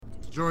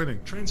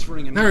joining.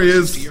 Transferring there he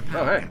is. To your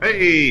oh,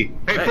 hey,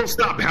 full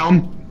stop,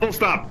 Helm. Full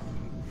stop.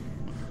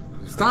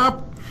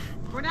 Stop.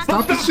 We're not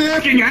Stop the shit.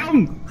 Fucking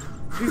Helm.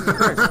 Jesus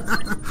Christ.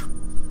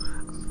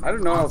 I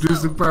don't know.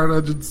 Using power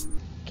engines.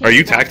 Are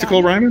you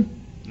tactical,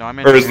 Ryman? No, I'm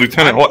in. Or is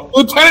Lieutenant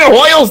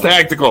Hoyle's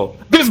tactical?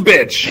 This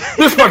bitch.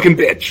 This fucking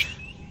bitch.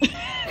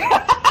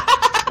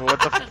 What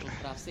the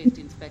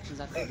Safety inspections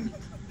are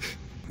complete.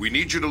 We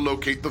need you to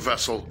locate the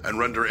vessel and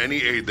render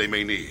any aid they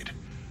may need.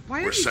 Why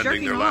are We're you sending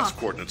jerking their off? last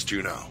coordinates to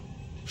you now.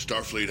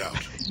 Starfleet out.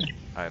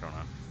 I don't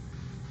know.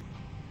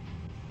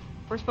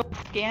 We're supposed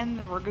to scan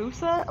the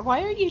Ragusa?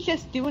 Why are you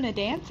just doing a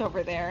dance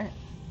over there?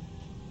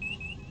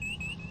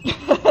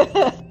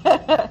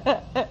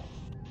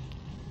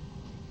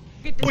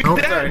 Nope.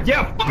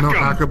 Yeah, fuck No 'em.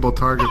 hackable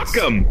targets.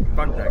 Fuck 'em.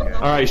 Fuck that guy.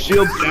 All right,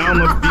 shields down.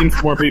 Let's beam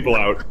some more people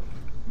out.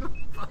 Oh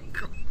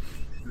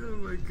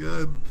my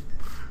god.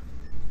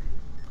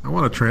 I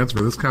want to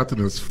transfer. This captain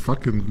is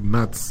fucking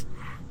nuts.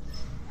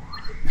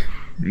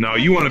 No,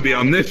 you want to be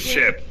on this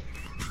ship.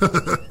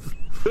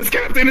 This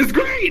captain is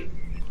great.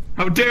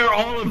 How dare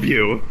all of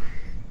you?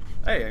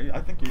 Hey, I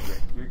think you're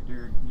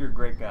great. You're a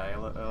great guy. I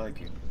like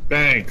you.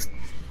 Thanks.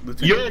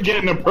 Lieutenant. You're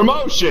getting a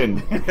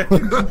promotion.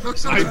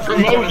 I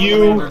promote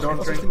you.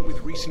 Consistent with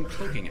recent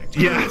cloaking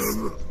activity. Yes.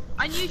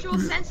 Unusual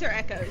sensor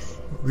echoes.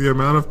 The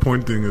amount of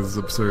pointing is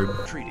absurd.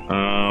 Treaty.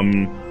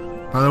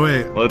 By the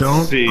way, Let's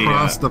don't see,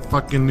 cross the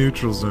fucking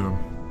neutral zone.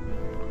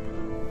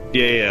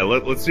 Yeah.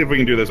 Let's see if we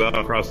can do this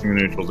without crossing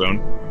the neutral zone.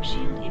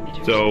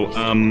 So,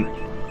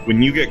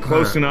 when you get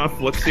close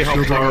enough, let's see how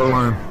Shields far. over the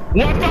line.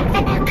 What the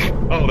fuck?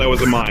 Oh, that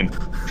was a mine.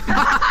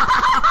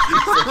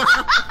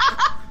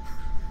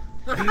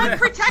 I'm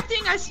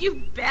protecting us,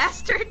 you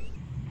bastard!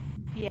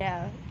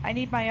 Yeah, I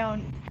need my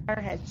own power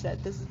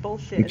headset. This is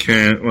bullshit.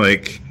 Can't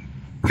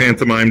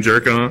pantomime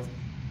jerk off.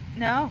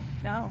 No.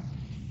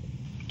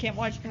 Can't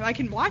watch. I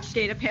can watch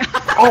Data Pan.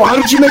 Oh, how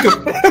did you make a?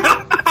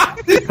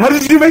 How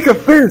did you make a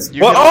fist?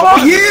 Well,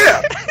 oh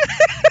yeah.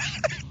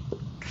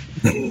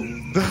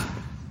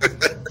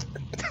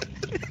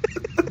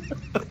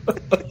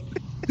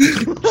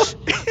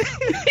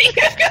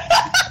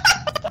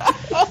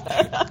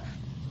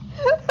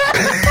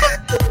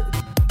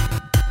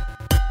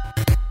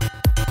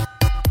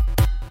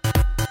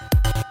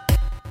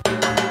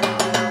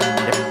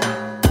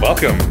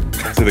 Welcome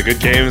to the Good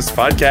Games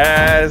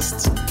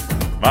Podcast.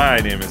 My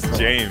name is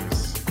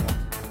James.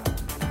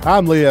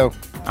 I'm Leo.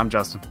 I'm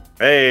Justin.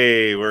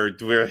 Hey,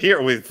 we're here.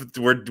 We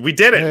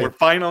did it. Hey. We're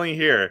finally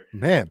here.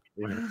 Man,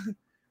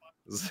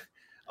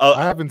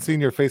 I haven't seen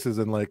your faces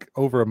in like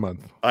over a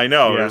month. I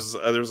know. Yeah.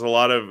 There's a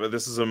lot of.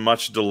 This is a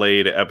much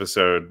delayed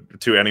episode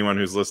to anyone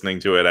who's listening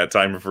to it at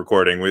time of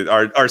recording.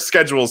 Our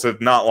schedules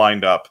have not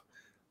lined up,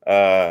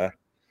 but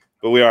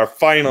we are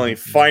finally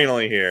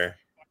here,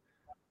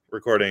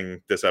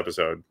 recording this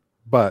episode.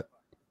 But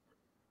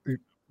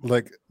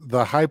like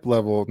the hype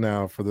level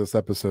now for this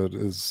episode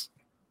is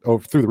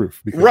through the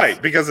roof.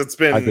 Because it's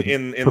been I've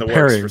been in the works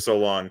preparing for so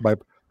long. by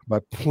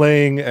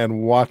playing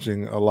and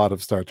watching a lot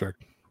of Star Trek.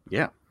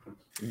 Yeah.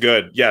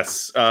 Good.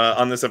 Yes.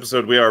 On this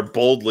episode, we are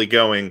boldly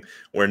going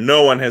where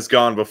no one has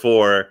gone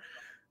before,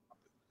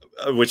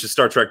 which is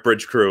Star Trek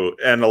Bridge Crew,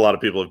 and a lot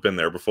of people have been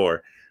there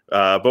before.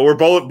 But we're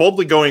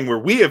boldly going where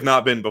we have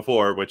not been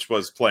before, which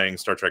was playing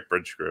Star Trek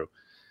Bridge Crew.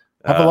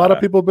 Have a lot of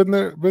people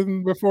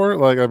been before?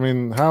 Like, I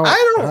mean, how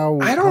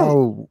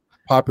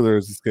popular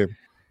is this game?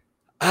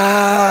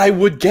 I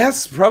would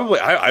guess probably.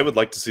 I would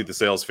like to see the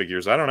sales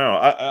figures. I don't know.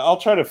 I'll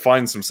try to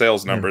find some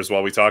sales numbers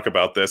while we talk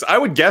about this. I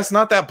would guess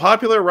not that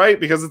popular, right?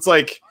 Because it's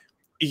like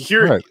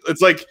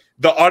it's like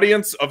the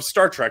audience of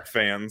Star Trek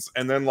fans,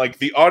 and then like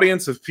the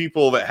audience of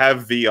people that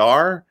have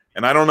VR.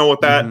 And I don't know what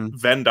that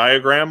Venn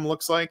diagram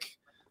looks like.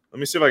 Let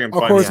me see if I can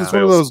find. Of course, the it's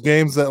one of sales. those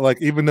games that,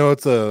 like, even though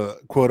it's a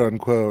quote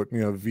unquote,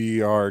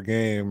 VR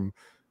game,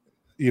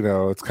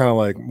 it's kind of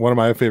like one of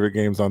my favorite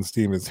games on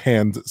Steam is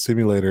Hand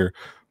Simulator,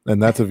 and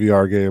that's a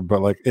VR game,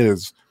 but like it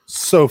is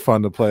so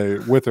fun to play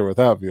with or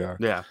without VR.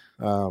 Yeah.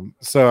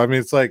 So I mean,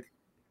 it's like,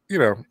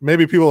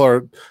 maybe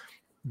people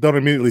don't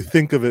immediately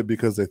think of it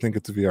because they think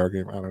it's a VR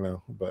game. I don't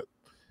know, but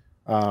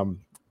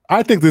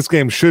I think this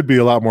game should be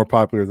a lot more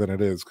popular than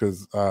it is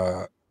because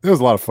it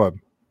was a lot of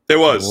fun. It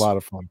was a lot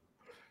of fun.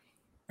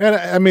 And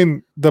I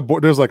mean,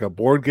 there's like a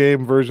board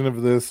game version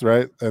of this,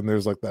 right? And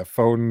there's like that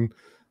phone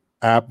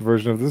app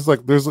version of this.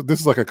 This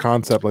is like a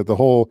concept, like the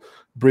whole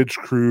Bridge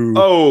Crew.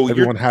 Oh,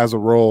 everyone has a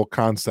role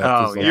concept.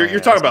 Oh, you're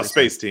talking about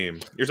Space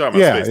Team. You're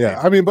talking about Space Team.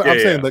 I mean, but I'm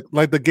saying that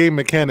like the game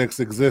mechanics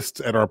exist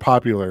and are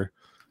popular,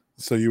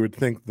 so you would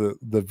think the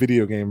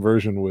video game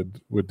version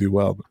would do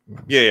well. But,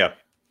 Yeah.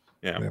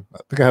 I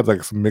think I had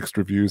like some mixed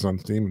reviews on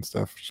Steam and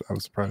stuff. I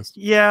was surprised.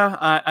 Yeah,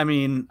 I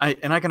mean, I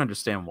can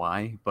understand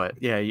why,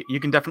 but yeah, you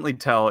can definitely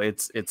tell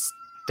it's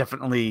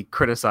definitely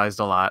criticized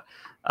a lot.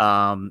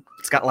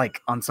 It's got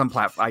like on some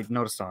platform, I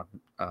noticed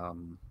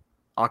on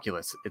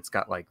Oculus, it's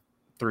got like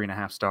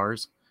 3.5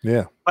 stars.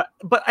 Yeah,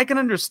 but I can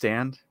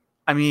understand.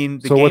 I mean,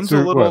 the so game's what's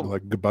your, a little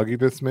like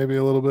bugginess, maybe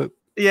a little bit.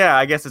 Yeah,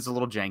 I guess it's a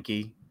little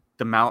janky.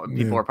 The mouth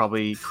people are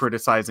probably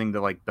criticizing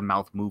the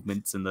mouth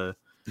movements and the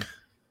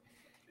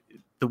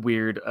the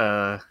weird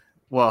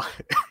well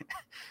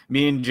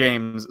me and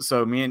James,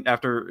 so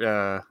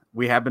after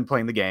we have been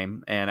playing the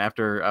game, and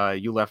after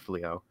you left,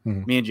 Leo,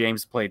 me and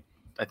James played,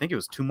 I think it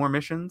was 2 more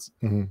missions,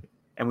 and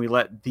we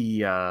let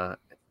the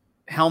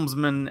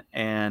helmsman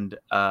and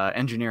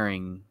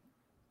engineering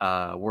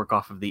work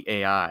off of the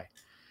AI.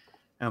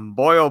 And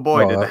boy, oh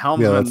boy, did the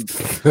helmsman!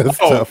 That's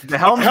tough. The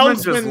helmsman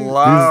just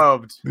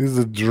loved. He's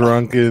a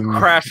drunken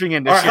crashing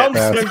into Our shit.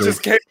 helmsman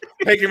just kept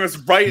taking us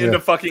right into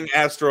fucking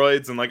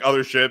asteroids and like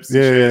other ships.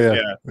 And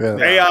Yeah.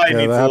 The AI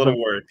needs a little happened.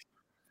 work.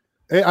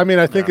 I mean,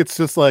 I think it's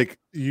just like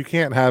you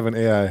can't have an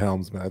AI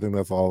helmsman. I think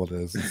that's all it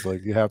is. It's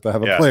like you have to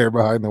have a player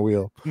behind the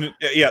wheel.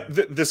 Yeah,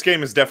 this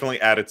game is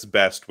definitely at its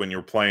best when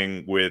you're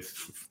playing with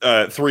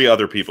 3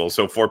 other people,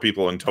 so 4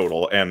 people in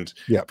total, and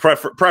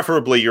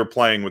preferably you're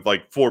playing with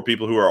like 4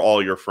 people who are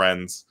all your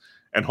friends,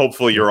 and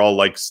hopefully you're all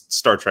like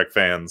Star Trek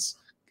fans.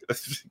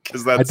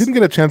 Because I didn't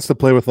get a chance to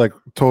play with like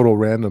total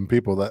random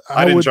people. That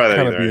I didn't would try that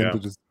kind either, of be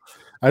into.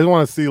 I just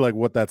want to see like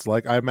what that's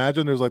like. I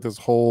imagine there's like this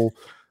whole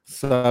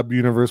sub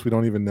universe we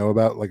don't even know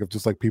about, like of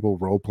just like people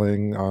role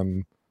playing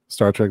on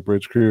Star Trek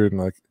Bridge Crew, and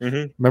like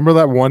remember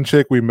that one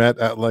chick we met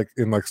at like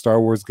in like Star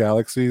Wars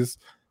Galaxies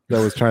that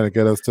was trying to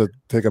get us to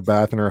take a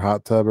bath in her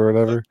hot tub or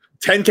whatever.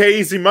 10K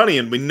easy money,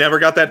 and we never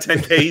got that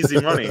 10K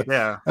easy money.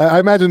 Yeah, I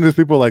imagine there's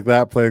people like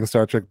that playing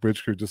Star Trek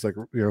Bridge Crew, just like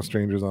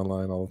strangers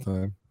online all the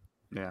time.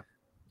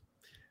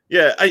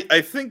 Yeah,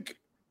 I think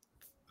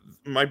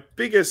my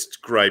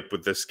biggest gripe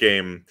with this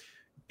game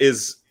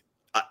is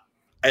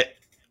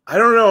I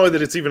don't know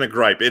that it's even a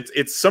gripe.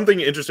 It's something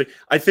interesting.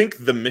 I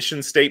think the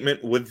mission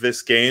statement with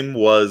this game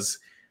was,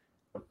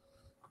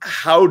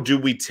 how do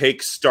we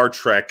take Star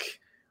Trek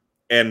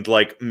and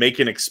like make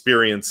an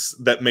experience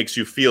that makes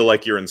you feel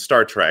like you're in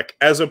Star Trek,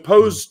 as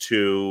opposed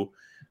to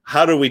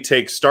how do we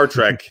take Star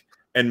Trek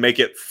and make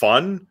it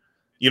fun?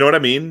 You know what I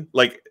mean?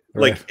 Like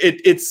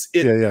it's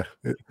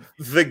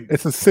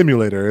a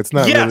simulator. It's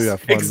not really a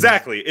fun.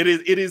 Exactly.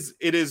 It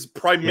is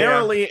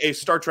primarily a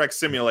Star Trek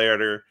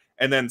simulator.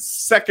 And then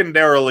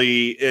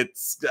secondarily,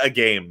 it's a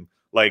game.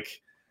 Like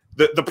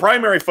the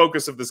primary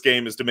focus of this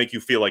game is to make you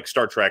feel like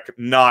Star Trek,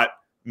 not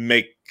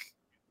make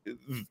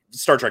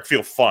Star Trek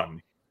feel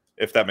fun,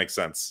 if that makes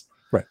sense.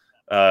 Right.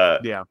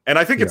 And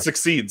I think it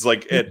succeeds.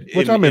 Like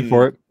which I'm in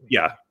for it.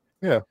 Yeah.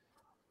 Yeah.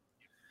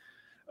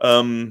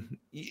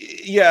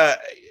 Yeah.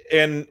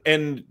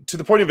 And to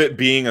the point of it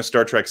being a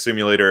Star Trek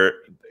simulator,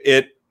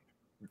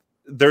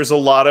 there's a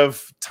lot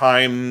of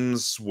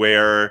times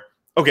where,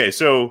 okay,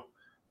 so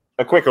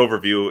a quick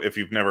overview if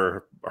you've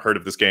never heard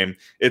of this game.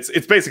 It's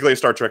basically a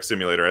Star Trek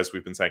simulator, as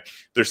we've been saying.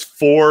 There's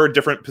 4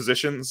 different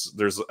positions.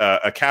 There's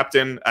a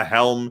captain, a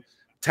helm,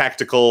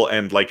 tactical,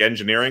 and like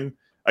engineering.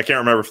 I can't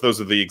remember if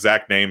those are the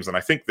exact names, and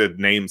I think the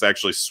names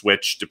actually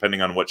switch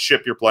depending on what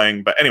ship you're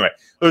playing. But anyway,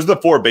 those are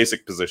the 4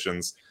 basic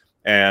positions.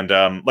 And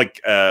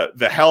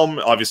the helm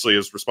obviously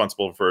is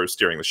responsible for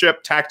steering the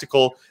ship.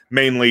 Tactical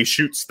mainly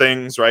shoots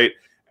things, right?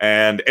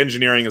 And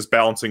engineering is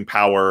balancing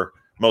power,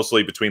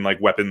 mostly between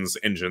like weapons,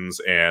 engines,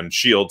 and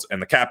shields,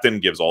 and the captain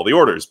gives all the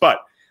orders.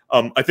 But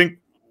I think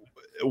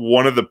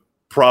one of the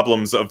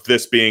problems of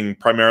this being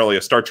primarily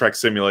a Star Trek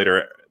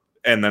simulator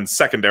and then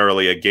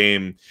secondarily a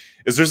game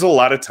is there's a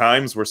lot of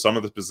times where some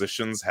of the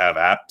positions have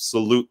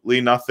absolutely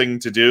nothing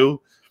to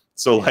do.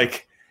 So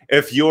like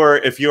if you're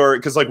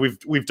because like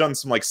we've done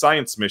some like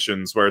science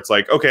missions where it's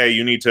like, okay,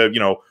 you need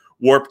to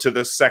warp to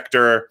this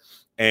sector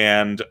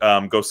and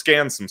go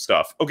scan some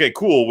stuff. Okay,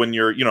 cool. When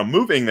you're,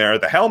 moving there,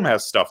 the helm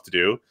has stuff to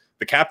do.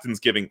 The captain's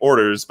giving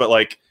orders, but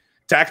like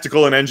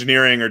tactical and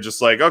engineering are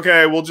just like,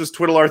 okay, we'll just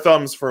twiddle our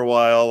thumbs for a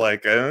while.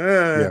 Like,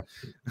 yeah,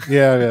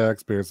 I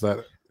experienced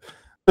that.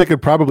 They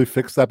could probably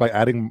fix that by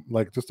adding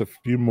like just a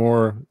few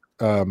more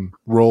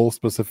role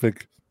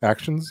specific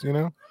actions,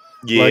 Yeah.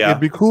 Like, it'd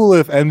be cool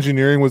if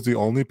engineering was the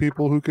only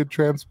people who could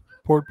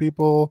transport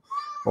people,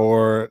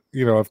 or,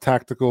 if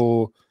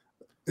tactical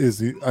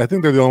I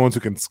think they're the only ones who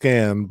can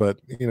scan, but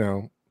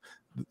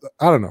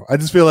I don't know. I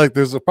just feel like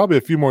there's probably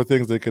a few more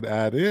things they could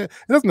add. It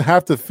doesn't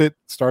have to fit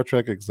Star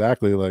Trek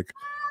exactly. Like,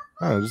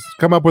 I don't know, just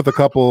come up with a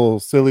couple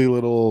silly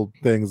little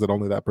things that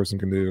only that person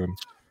can do and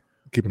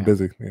keep them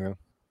busy.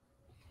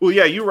 Well,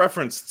 yeah, you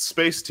referenced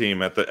Space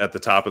Team at the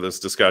top of this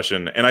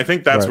discussion, and I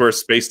think that's where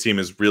Space Team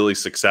is really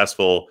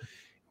successful.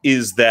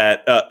 Is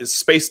that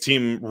Space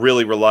Team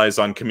really relies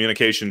on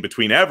communication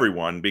between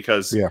everyone,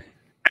 because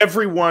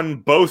everyone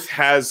both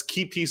has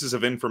key pieces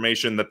of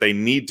information that they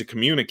need to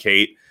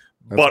communicate,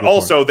 but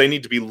also they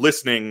need to be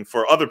listening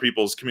for other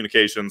people's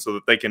communication so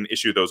that they can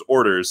issue those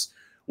orders.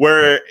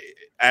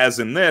 Whereas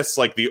in this,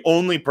 like, the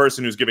only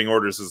person who's giving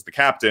orders is the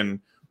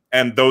captain,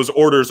 and those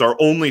orders are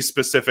only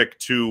specific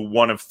to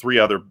one of 3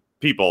 other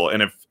people.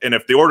 And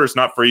if the order's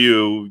not for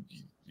you,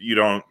 you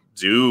don't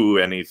do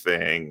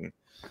anything.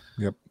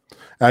 Yep.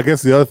 I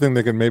guess the other thing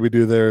they can maybe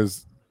do there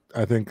is,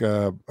 I think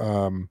I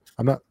don't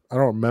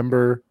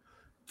remember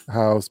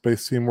how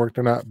Space Team worked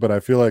or not, but I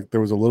feel like there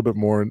was a little bit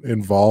more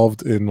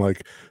involved in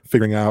like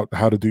figuring out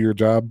how to do your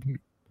job.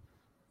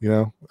 You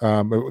know,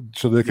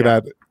 so they could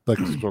add like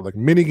sort of like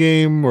mini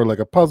game or like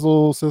a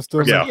puzzle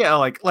system. Yeah,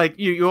 like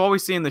you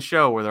always see in the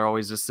show where they're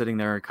always just sitting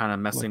there kind of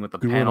messing with the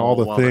doing panel, all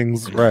the while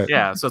things, right?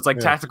 Yeah, so it's like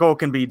tactical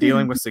can be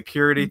dealing with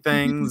security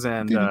things,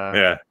 and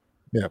yeah,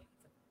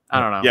 I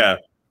don't know. Yeah.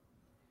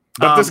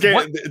 But this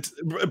game,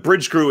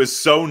 Bridge Crew is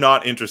so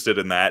not interested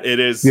in that. It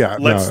is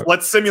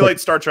let's simulate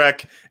Star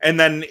Trek, and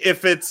then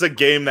if it's a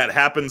game that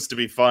happens to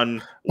be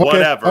fun,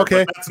 whatever.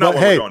 Okay, but that's not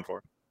what we're going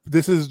for.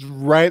 This is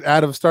right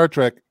out of Star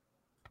Trek,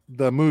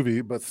 the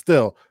movie, but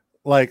still,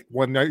 like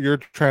when you're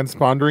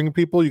transpondering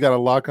people, you got to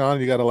lock on,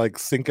 you got to like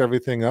sync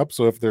everything up.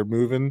 So if they're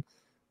moving,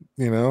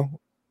 you know,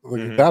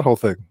 like that whole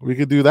thing, we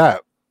could do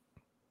that.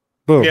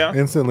 Boom!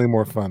 Instantly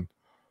more fun.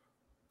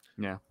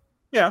 Yeah.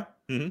 Yeah.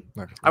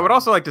 Mm-hmm. I would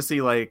also like to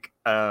see like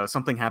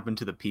something happen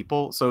to the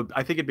people. So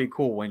I think it'd be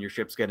cool when your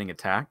ship's getting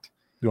attacked.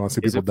 You want to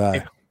see people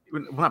die?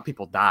 Well, not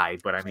people die,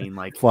 but I mean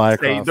like fly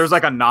across. There's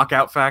like a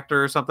knockout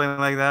factor or something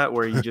like that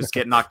where you just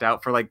get knocked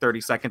out for like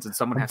 30 seconds and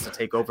someone has to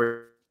take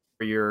over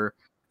your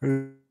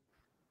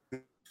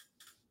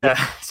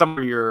some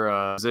of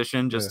your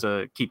position just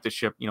to keep the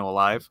ship, you know,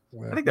 alive.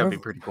 I think that'd be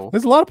pretty cool.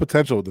 There's a lot of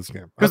potential with this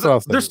game.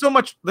 Because there's so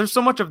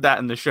much of that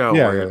in the show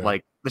where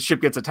like the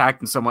ship gets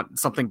attacked and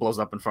something blows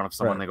up in front of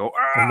someone. They go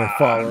and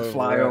they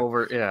fly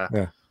over. Yeah.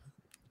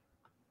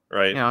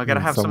 Right. You know, I gotta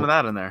have some of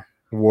that in there.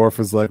 Worf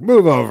is like,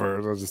 move over,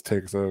 and it just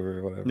takes over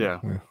or whatever. Yeah.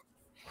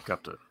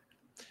 Got to.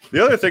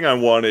 The other thing I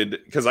wanted,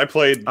 because I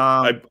played,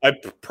 I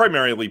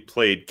primarily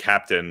played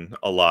Captain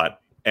a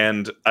lot.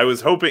 And I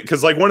was hoping,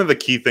 because like one of the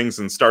key things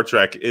in Star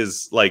Trek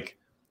is like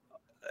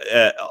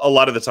a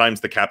lot of the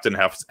times the captain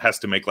has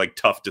to make like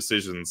tough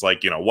decisions,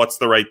 like, you know, what's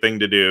the right thing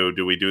to do?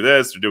 Do we do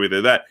this or do we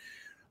do that?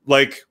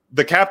 Like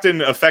the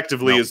captain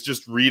effectively is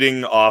just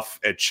reading off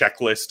a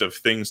checklist of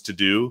things to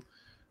do.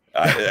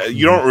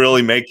 You don't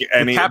really make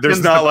any.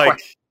 There's not like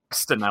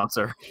quest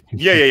announcer.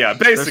 Yeah.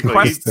 Basically,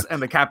 quests,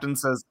 and the captain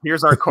says,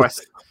 "Here's our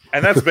quest,"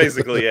 and that's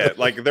basically it.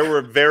 Like there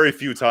were very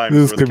few times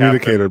this is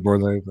communicated more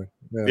than anything.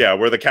 Yeah,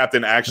 where the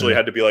captain actually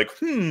had to be like,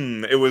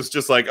 It was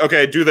just like,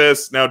 okay, do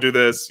this now, do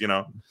this. You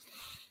know.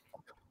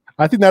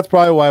 I think that's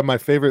probably why my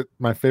favorite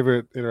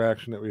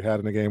interaction that we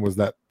had in the game was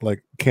that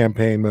like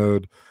campaign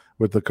mode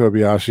with the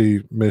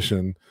Kobayashi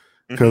mission,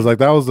 because like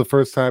that was the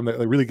first time that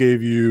like really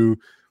gave you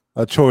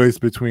a choice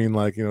between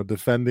like, you know,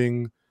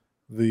 defending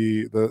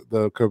the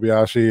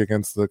Kobayashi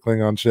against the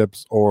Klingon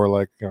ships, or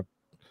like, you know,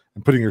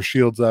 and putting your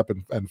shields up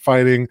and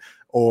fighting,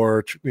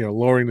 or, you know,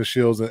 lowering the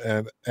shields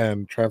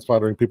and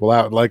transpondering people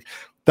out. Like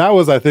that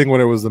was, I think, when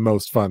it was the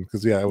most fun,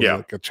 because it was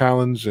like a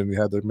challenge and you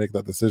had to make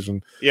that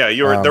decision. Yeah,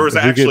 there was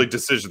actually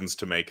decisions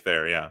to make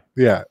there.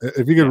 Yeah,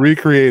 if you could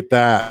recreate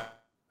that,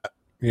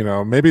 you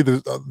know, maybe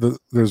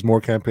there's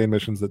more campaign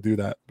missions that do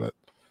that, but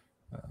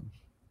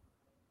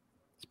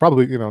it's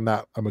probably, you know,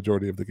 not a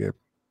majority of the game.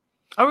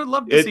 I would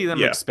love to see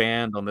them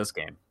expand on this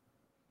game.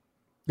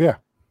 Yeah,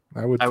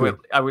 I would.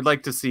 I would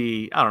like to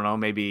see, I don't know,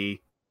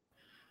 maybe,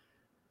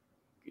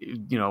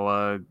 you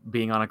know,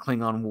 being on a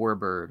Klingon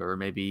warbird, or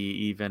maybe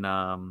even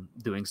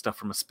doing stuff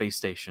from a space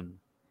station.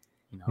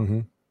 You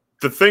know,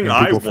 the thing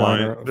I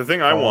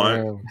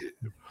want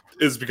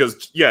is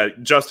because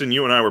Justin,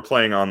 you and I were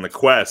playing on the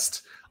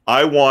Quest.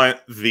 I want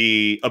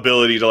the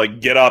ability to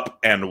like get up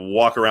and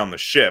walk around the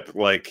ship.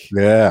 Like,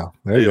 there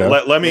you go.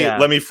 Let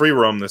me free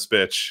roam this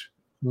bitch.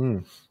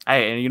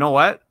 Hey, and you know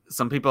what?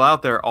 Some people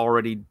out there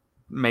already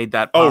made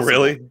that possible. Oh,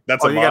 really?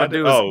 That's all a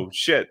mod?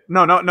 Shit.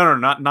 No,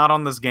 not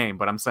on this game,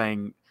 but I'm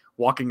saying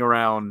walking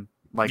around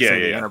like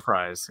the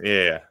Enterprise.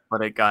 Yeah.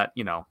 But it got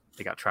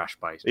trashed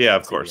by. Yeah,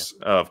 of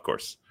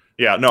course.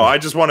 Yeah, no, I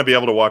just want to be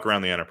able to walk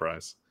around the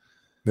Enterprise.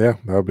 Yeah,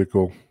 that would be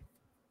cool.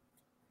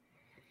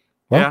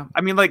 Well, yeah,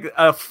 I mean, like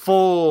a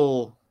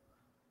full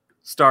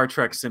Star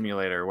Trek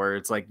simulator where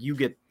it's like you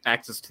get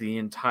access to the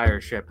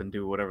entire ship and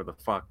do whatever the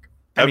fuck.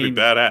 That'd be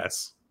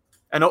badass.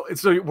 And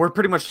so we're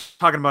pretty much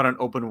talking about an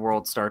open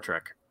world Star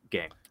Trek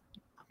game.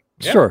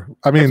 Sure.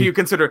 I mean, if you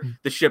consider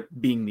the ship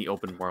being the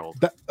open world.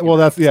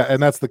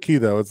 And that's the key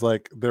though. It's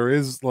like there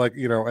is like,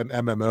 you know, an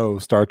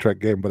MMO Star Trek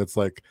game, but it's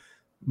like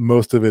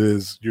most of it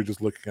is you're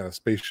just looking at a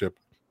spaceship,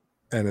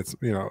 and it's,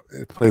 you know,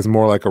 it plays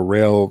more like a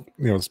rail,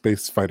 you know,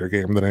 space fighter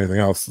game than anything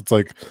else. It's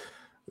like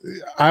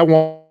I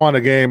want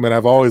a game, and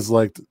I've always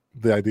liked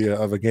the idea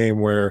of a game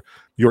where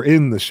you're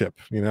in the ship,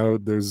 you know,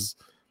 there's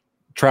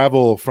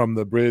travel from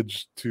the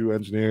bridge to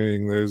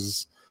engineering,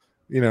 there's,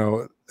 you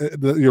know,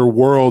 your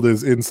world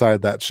is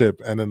inside that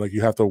ship, and then like you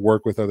have to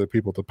work with other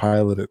people to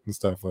pilot it and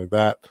stuff like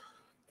that.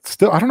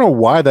 Still, I don't know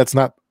why that's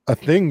not a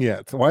thing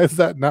yet. Why is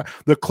that not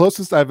the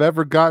closest I've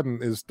ever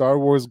gotten? Is Star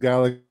Wars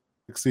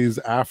Galaxies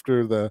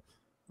after the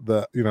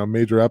you know,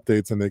 major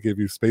updates, and they give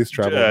you space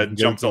travel,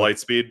 jump to light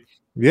speed.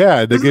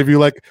 Yeah, they give you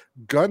like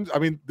guns. I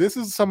mean, this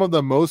is some of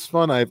the most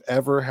fun I've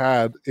ever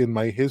had in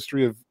my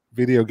history of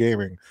video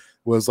gaming.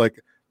 Was like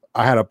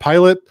I had a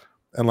pilot,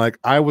 and like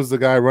I was the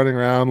guy running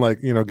around, like,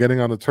 you know, getting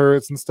on the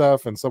turrets and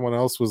stuff, and someone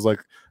else was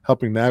like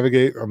helping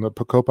navigate on the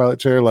co-pilot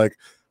chair. Like,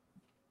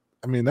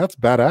 I mean, that's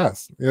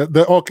badass. Yeah,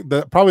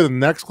 probably the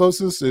next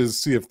closest is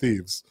Sea of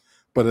Thieves,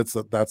 but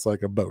that's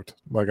like a boat.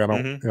 Like I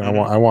don't, Mhm, you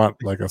know, I want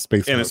like a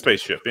space in a boat.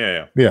 spaceship.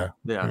 Yeah. Yeah,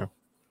 Yeah.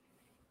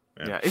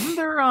 Isn't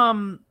there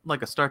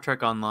like a Star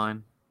Trek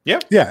Online? yeah.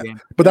 game?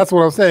 But that's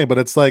what I'm saying. But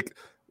it's like,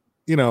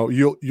 you know,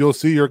 you'll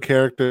see your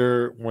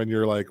character when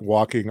you're like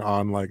walking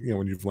on, like, you know,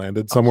 when you've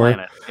landed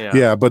somewhere. Planet,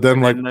 Yeah, but then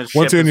And like then the once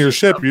ship you're in is your just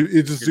ship, up.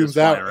 it just You're zooms just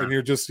out, flying and around.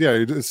 you're just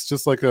it's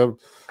just like a,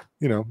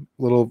 you know,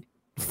 little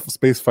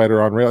space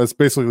fighter on rail. It's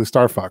basically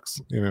Star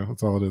Fox. You know,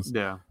 that's all it is.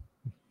 Yeah.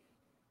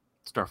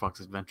 Star Fox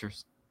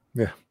Adventures.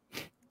 Yeah.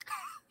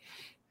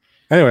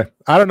 Anyway,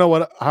 I don't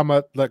know how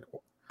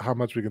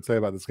much we can say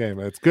about this game.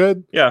 It's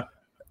good. Yeah.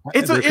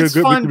 It's There it's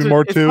could fun be to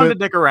more it's to fun it. to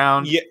dick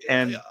around. Yeah,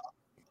 and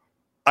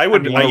I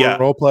would. You wanna yeah.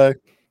 role play.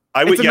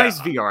 I would. it's a Yeah. nice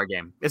VR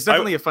game. It's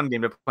definitely a fun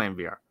game to play in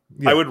VR.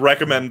 I would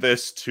recommend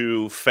this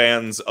to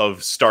fans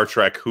of Star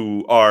Trek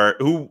who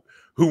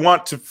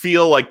want to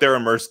feel like they're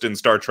immersed in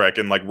Star Trek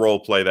and like role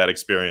play that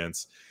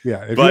experience.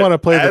 Yeah, if But you want to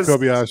play the as-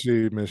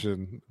 Kobayashi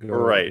mission,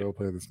 go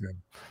play this game.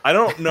 I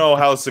don't know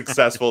how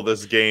successful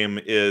this game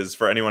is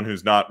for anyone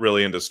who's not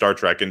really into Star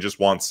Trek and just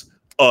wants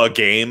a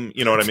game.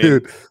 You know what I mean?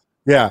 Dude,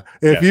 yeah.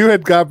 If Yeah. you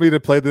had got me to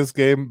play this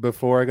game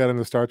before I got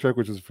into Star Trek,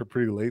 which is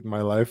pretty late in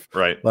my life,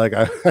 Right. like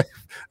I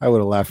would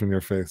have laughed in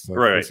your face. Like,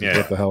 Right. this is- Yeah.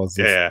 What the hell is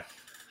this? Yeah.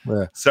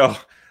 Yeah.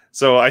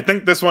 So I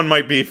think this one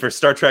might be for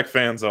Star Trek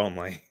fans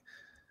only.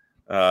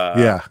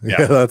 Yeah,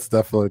 that's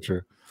definitely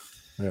true.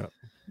 Yeah.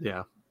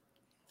 Yeah.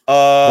 But,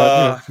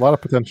 you know, a lot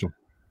of potential.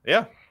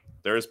 Yeah,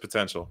 there is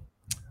potential.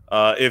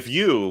 If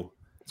you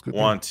good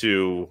want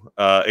to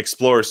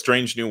explore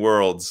strange new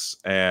worlds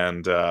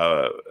and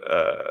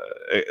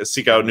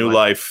seek out new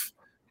life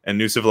and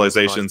new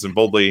civilizations and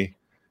boldly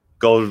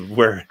go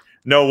where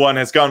no one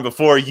has gone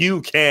before,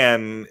 you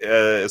can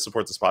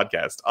support this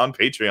podcast on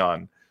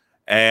Patreon.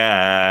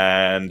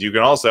 And you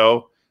can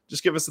also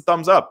just give us a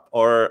thumbs up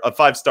or a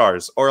 5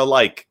 stars or a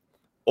like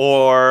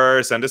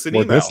or send us an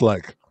Or email.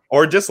 dislike.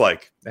 Or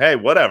dislike. Hey,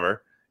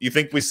 whatever. You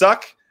think we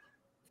suck?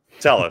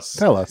 Tell us.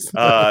 Tell us.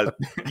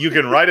 You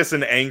can write us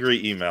an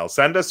angry email.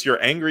 Send us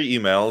your angry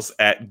emails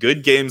at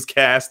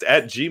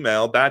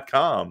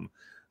goodgamescast@gmail.com.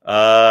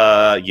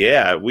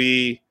 Yeah,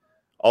 we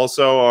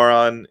also are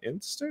on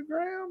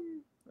Instagram.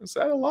 Is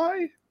that a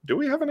lie? Do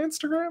we have an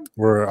Instagram?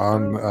 We're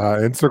on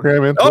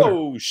Instagram and Twitter.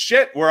 Oh,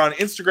 shit. We're on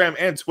Instagram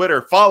and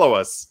Twitter. Follow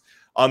us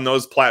on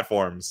those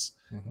platforms.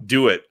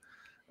 Do it.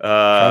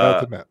 Shout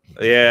out to Matt.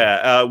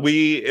 Yeah,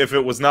 if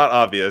it was not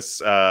obvious,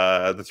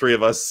 the three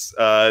of us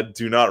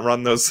do not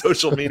run those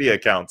social media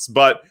accounts,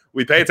 but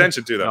we pay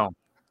attention to them. No.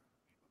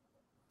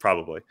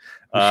 Probably.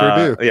 We sure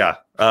do. Yeah,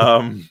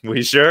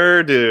 we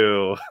sure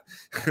do.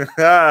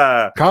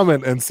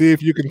 Comment and see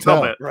if you can tell.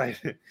 Comment. Right.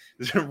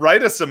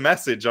 Write us a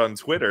message on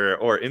Twitter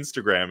or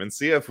Instagram and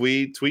see if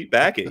we tweet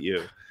back at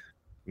you.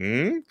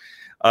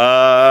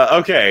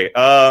 Okay.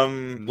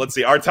 Let's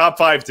see. Our top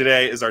 5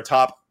 today is our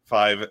top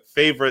 5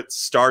 favorite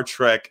Star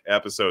Trek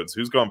episodes.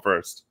 Who's going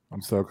first?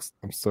 I'm so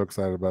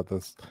excited about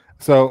this.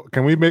 So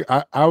can we make?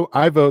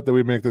 I vote that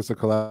we make this a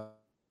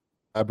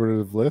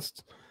collaborative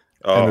list.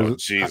 Oh,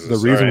 Jesus! The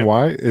reason All right.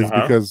 why is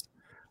because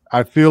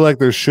I feel like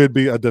there should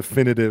be a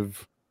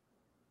definitive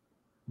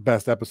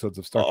best episodes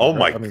of Star Trek. Oh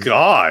my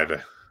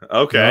God!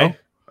 Okay, No?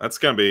 that's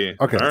gonna be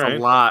Okay. All That's right. a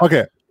lot.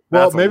 Okay.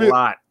 Well, That's a maybe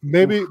lot.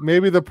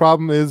 maybe the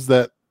problem is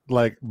that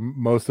like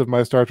most of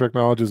my Star Trek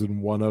knowledge is in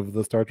one of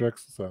the Star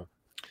Treks. So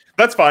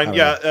That's fine. I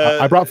Yeah, don't know.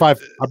 I brought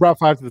 5. I brought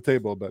 5 to the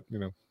table, but you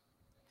know.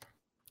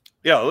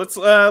 yeah. Let's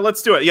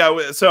do it.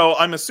 Yeah. So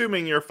I'm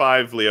assuming your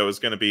 5, Leo, is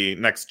going to be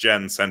next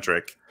gen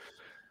centric.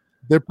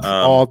 They're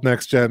all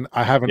next gen.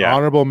 I have an yeah.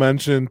 honorable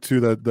mention to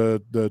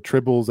the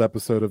Tribbles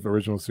episode of the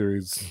original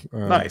series.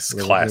 Nice,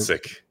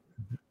 classic.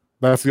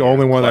 That's the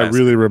only one classic. I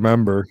really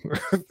remember.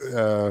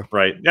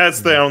 Right. Yeah,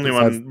 it's the only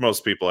besides- one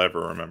most people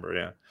ever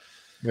remember.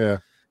 Yeah.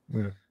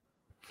 Yeah.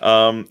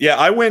 Yeah,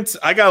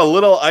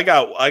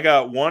 I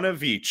got one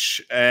of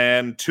each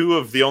and 2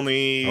 of the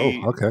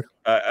only. Oh, okay.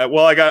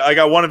 Well, I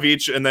got one of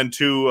each and then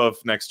 2 of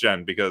next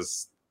gen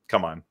because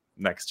come on,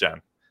 next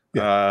gen.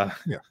 Yeah.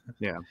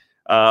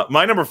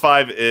 My number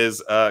 5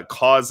 is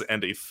Cause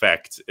and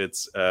Effect.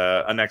 It's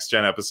a next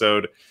gen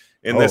episode.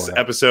 In this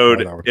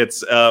episode,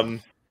 it's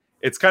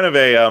kind of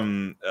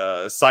a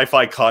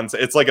sci-fi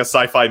concept. It's like a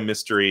sci-fi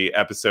mystery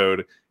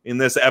episode. In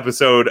this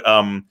episode,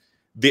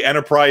 the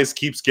Enterprise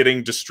keeps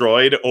getting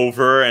destroyed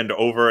over and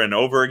over and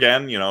over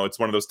again. You know, it's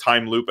one of those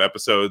time loop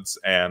episodes,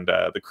 and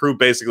the crew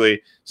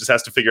basically just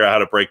has to figure out how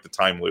to break the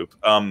time loop.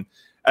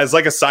 As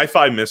like a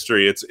sci-fi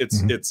mystery, it's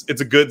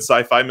a good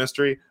sci-fi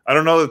mystery. I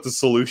don't know that the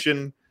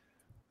solution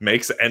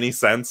makes any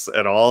sense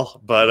at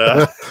all,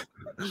 but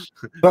No,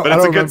 but I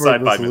it's a don't good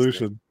remember the sci-fi mystery.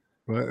 solution.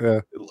 Yeah.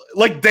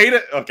 Like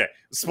Data. Okay,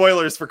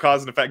 spoilers for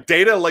cause and effect.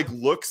 Data like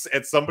looks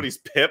at somebody's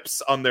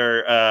pips on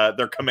their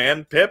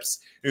command pips.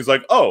 He's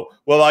like, "Oh,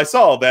 well, I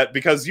saw that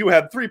because you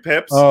had 3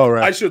 pips. Oh,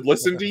 right. I should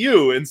listen to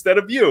you instead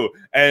of you."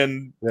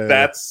 And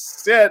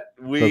that's it.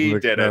 We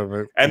did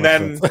it. And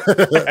then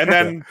and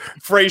then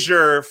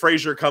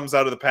Frasier comes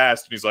out of the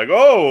past and he's like,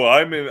 "Oh,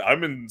 I'm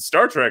in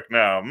Star Trek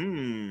now."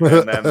 And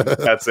then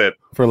that's it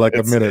For like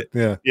a minute.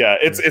 Yeah. Yeah,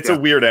 it's a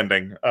weird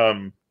ending.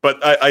 But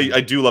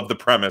I do love the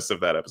premise of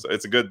that episode.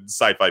 It's a good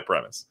sci-fi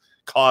premise.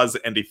 Cause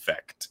and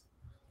effect.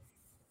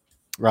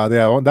 Wow,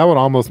 yeah, that one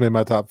almost made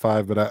my top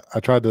 5, but I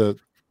tried to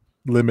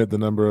limit the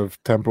number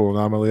of temporal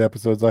anomaly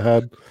episodes I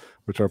had,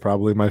 which are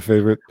probably my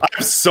favorite. I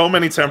have so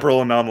many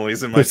temporal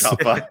anomalies in my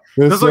top 5.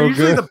 Those are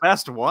usually the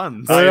best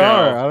ones. They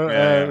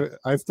are.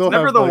 I still it's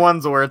never have the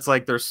ones where it's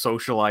like they're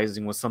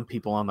socializing with some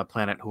people on the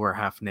planet who are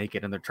half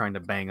naked and they're trying to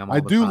bang them.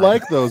 I do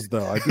like those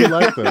though. I do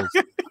like those.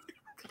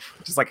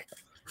 Just like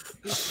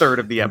a third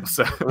of the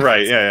episode.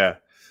 Right. Yeah.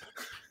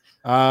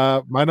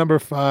 My number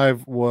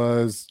 5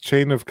 was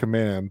Chain of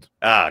Command.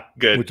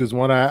 Good. Which is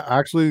one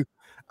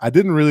I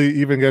didn't really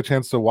even get a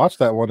chance to watch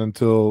that one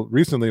until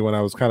recently when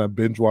I was kind of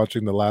binge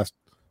watching the last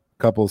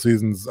couple of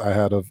seasons I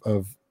had of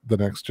the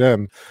Next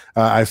Gen.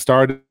 I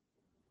started,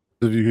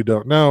 those of you who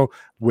don't know,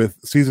 with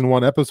season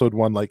 1, episode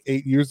 1, like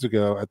 8 years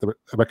ago at the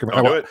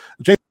recommend.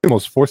 Jay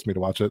almost forced me to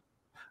watch it,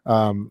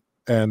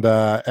 and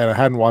I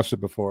hadn't watched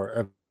it before,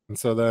 and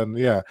so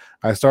then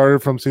I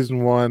started from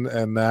season 1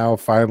 and now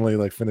finally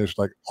like finished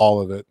like all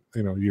of it,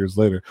 years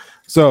later.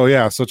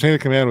 So so Chain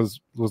of Command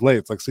was late.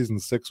 It's like season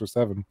 6 or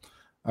 7.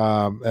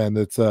 And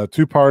it's a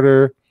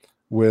 2-parter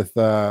with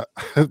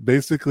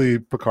basically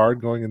Picard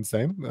going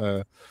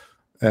insane,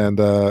 and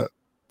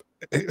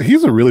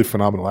he's a really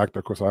phenomenal actor.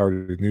 Of course, I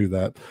already knew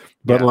that,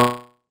 but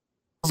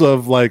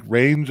of like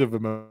range of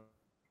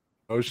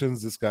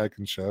emotions this guy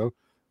can show,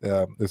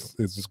 it's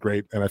just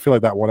great. And I feel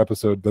like that one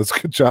episode does a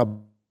good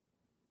job.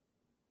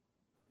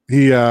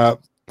 He,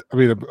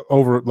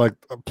 over like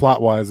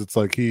plot wise, it's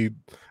like he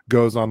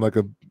goes on like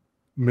a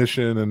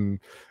mission and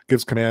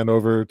gives command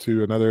over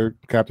to another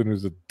captain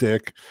who's a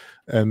dick,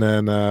 and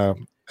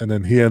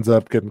then he ends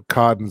up getting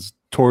caught and is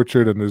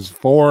tortured, and there's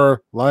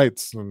 4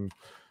 lights and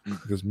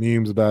there's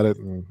memes about it,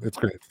 and it's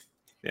great.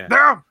 Yeah.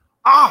 There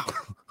are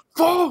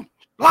 4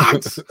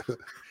 lights.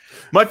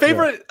 My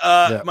favorite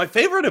my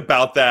favorite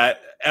about that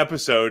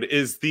episode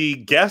is the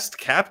guest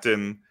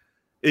captain.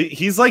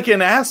 He's like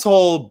an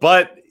asshole,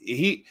 but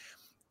he's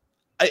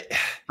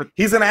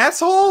an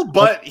asshole,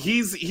 but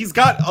he's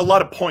got a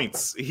lot of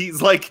points.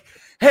 He's like,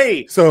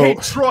 hey,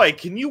 Troy,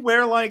 can you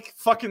wear like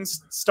fucking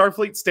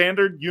Starfleet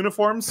standard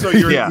uniforms so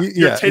your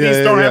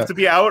titties don't have to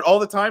be out all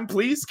the time,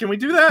 please? Can we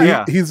do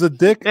that? He's a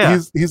dick. Yeah.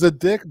 He's a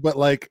dick, but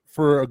like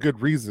for a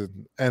good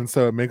reason, and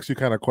so it makes you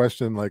kind of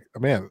question, like,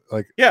 man,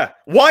 like,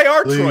 why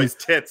are Troy's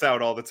tits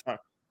out all the time?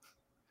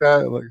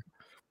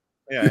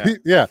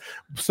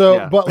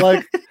 So, but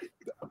like.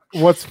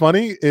 What's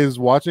funny is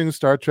watching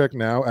Star Trek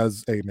now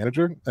as a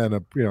manager and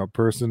a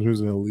person who's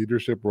in a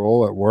leadership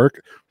role at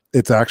work.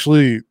 It's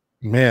actually,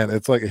 man,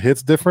 it's like it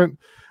hits different,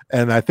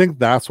 and I think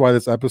that's why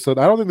this episode.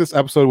 I don't think this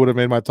episode would have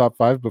made my top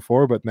 5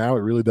 before, but now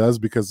it really does,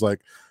 because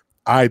like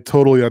I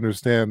totally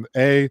understand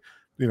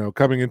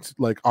coming into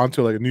like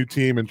onto like a new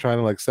team and trying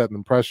to like set an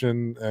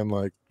impression and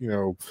like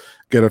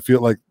get a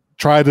feel, like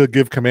try to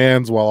give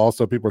commands while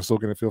also people are still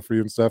going to feel for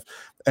you and stuff,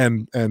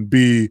 and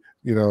be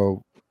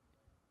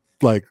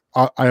like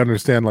I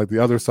understand like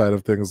the other side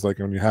of things, like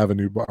when you have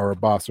a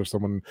boss or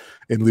someone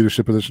in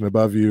leadership position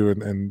above you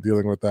and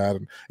dealing with that,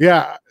 and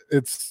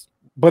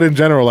but in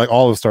general, like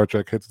all of Star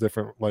Trek hits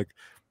different. Like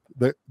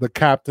the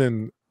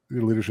captain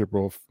leadership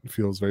role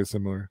feels very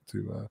similar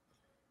to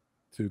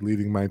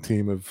leading my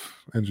team of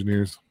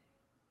engineers.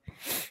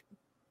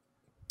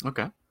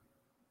 Okay.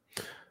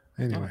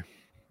 Anyway,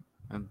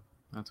 and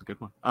that's a good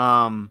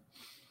one.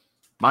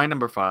 My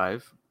number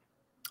 5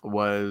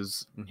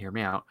 was, and hear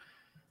me out,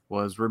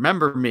 was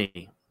Remember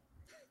Me.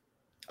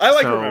 I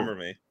like Remember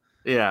Me.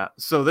 Yeah.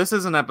 So this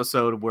is an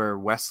episode where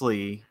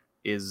Wesley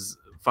is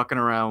fucking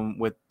around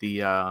with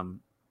the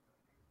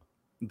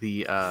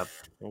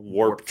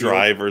warp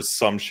drive or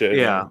some shit.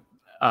 Yeah.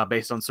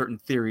 Based on certain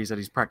theories that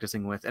he's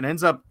practicing with, and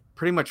ends up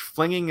pretty much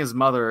flinging his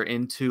mother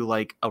into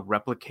like a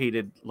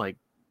replicated like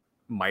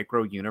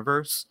micro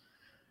universe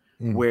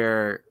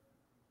where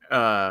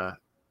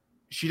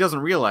she doesn't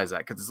realize that,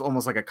 because it's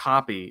almost like a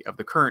copy of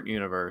the current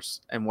universe.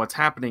 And what's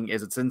happening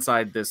is it's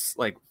inside this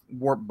like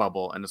warp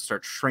bubble, and it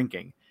starts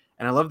shrinking.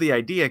 And I love the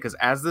idea, because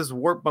as this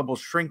warp bubble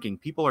shrinking,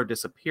 people are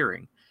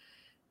disappearing.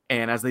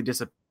 And as they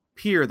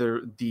disappear,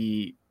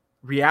 the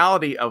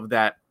reality of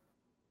that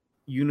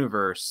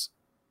universe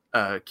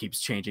keeps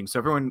changing.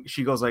 So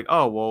she goes like,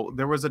 oh, well,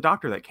 there was a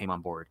doctor that came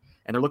on board.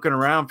 And they're looking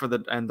around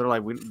and they're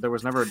like, there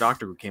was never a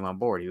doctor who came on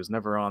board. He was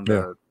never on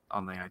the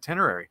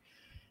itinerary.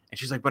 And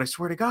she's like, but I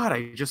swear to God,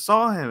 I just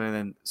saw him.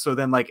 And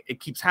then like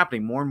it keeps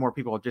happening. More and more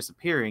people are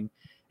disappearing.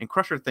 And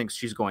Crusher thinks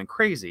she's going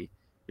crazy,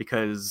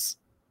 because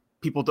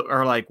people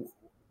are like,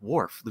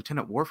 Worf,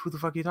 Lieutenant Worf, who the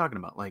fuck are you talking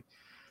about? Like,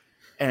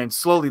 And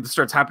slowly this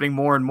starts happening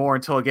more and more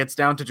until it gets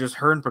down to just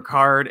her and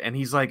Picard. And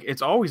he's like,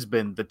 it's always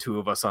been the two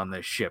of us on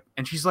this ship.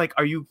 And she's like,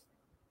 are you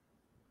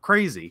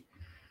crazy?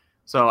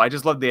 So I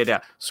just love the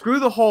idea. Screw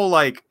the whole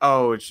like,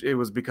 oh, it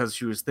was because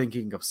she was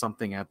thinking of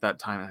something at that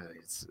time.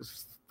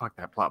 It's fuck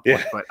that plot point.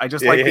 Yeah. But I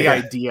just like the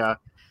idea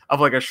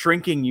of like a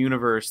shrinking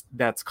universe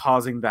that's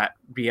causing that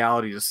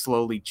reality to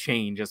slowly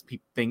change as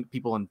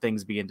people and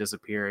things begin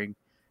disappearing.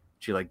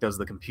 She like does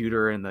the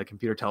computer, and the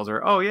computer tells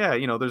her, oh yeah,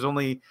 there's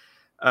only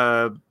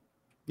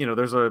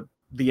there's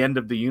the end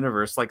of the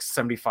universe like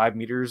 75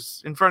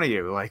 meters in front of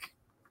you. Like,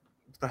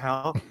 what the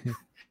hell?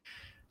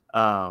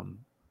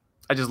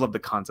 I just love the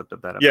concept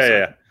of that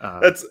episode.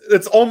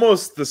 It's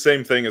almost the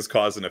same thing as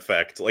cause and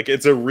effect. Like,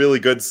 it's a really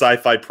good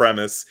sci-fi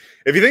premise.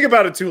 If you think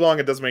about it too long,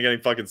 it doesn't make any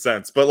fucking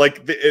sense. But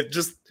like,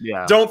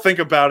 don't think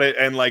about it,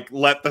 and like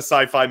let the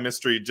sci-fi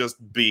mystery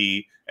just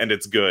be, and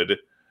it's good.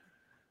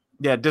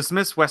 Yeah,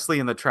 dismiss Wesley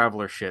and the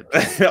Traveler shit.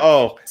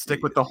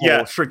 Stick with the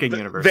whole shrinking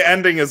universe. The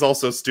ending is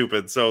also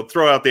stupid, so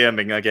throw out the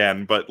ending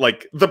again. But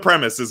like, the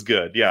premise is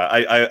good. Yeah,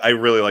 I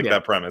really like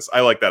that premise. I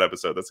like that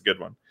episode. That's a good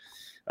one.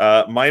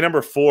 My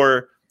number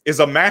 4 is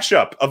a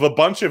mashup of a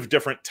bunch of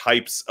different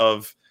types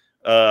of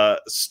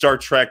Star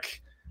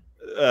Trek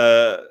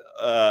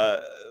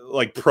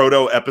like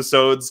proto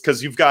episodes,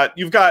 because you've got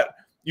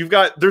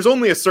there's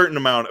only a certain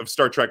amount of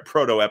Star Trek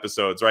proto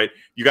episodes, right?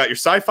 You got your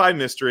sci-fi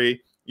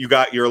mystery, you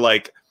got your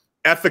like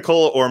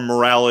ethical or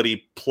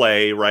morality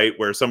play, right,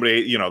 where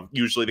somebody,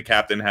 usually the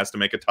captain has to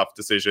make a tough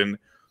decision,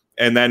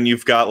 and then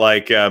you've got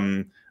like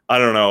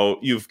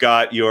you've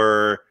got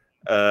your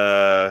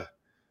Klingon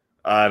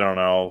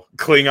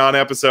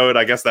episode.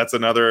 I guess that's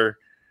another.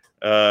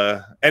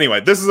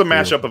 Anyway, this is a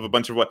mashup of a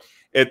bunch of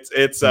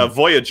it's a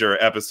Voyager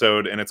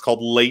episode, and it's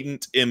called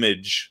Latent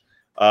Image.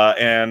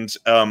 And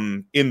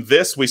in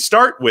this, we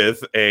start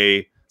with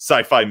a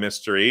sci-fi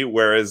mystery,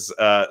 whereas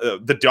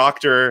the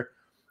Doctor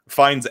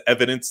finds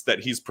evidence that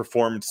he's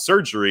performed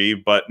surgery,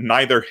 but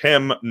neither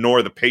him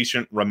nor the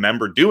patient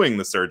remember doing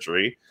the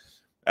surgery.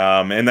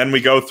 And then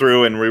we go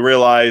through and we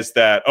realize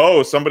that,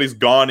 somebody's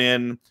gone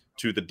in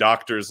to the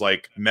Doctor's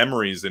like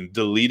memories and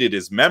deleted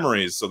his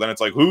memories. So then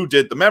it's like, who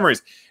did the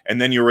memories? And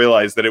then you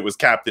realize that it was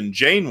Captain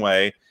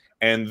Janeway.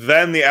 And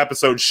then the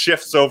episode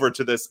shifts over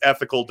to this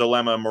ethical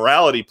dilemma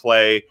morality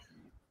play.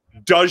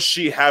 Does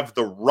she have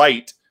the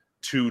right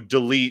to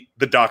delete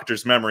the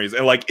Doctor's memories?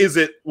 And like,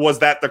 was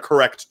that the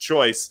correct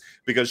choice?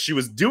 Because she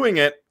was doing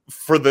it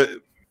for the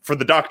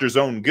Doctor's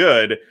own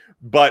good,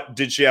 but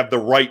did she have the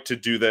right to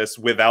do this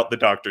without the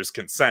Doctor's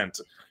consent?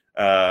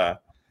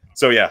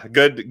 So yeah,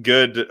 good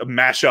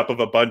mashup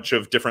of a bunch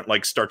of different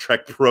like Star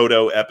Trek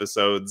proto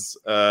episodes.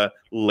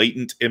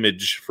 Latent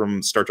Image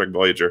from Star Trek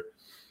Voyager.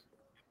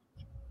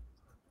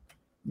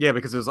 Yeah,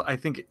 because I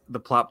think the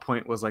plot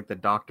point was like the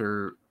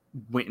Doctor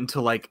went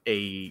into like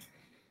a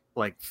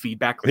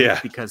feedback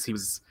loop because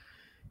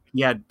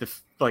he had the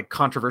like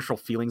controversial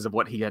feelings of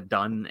what he had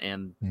done,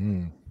 and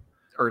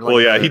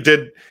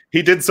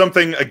he did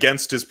something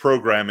against his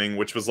programming,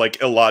 which was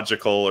like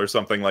illogical or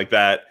something like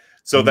that.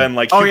 So then,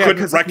 like,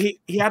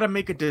 he had to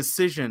make a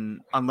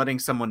decision on letting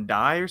someone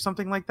die or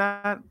something like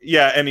that.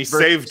 Yeah, and he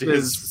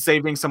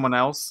saving someone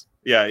else.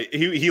 Yeah,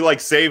 he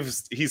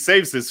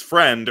saves his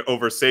friend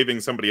over saving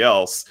somebody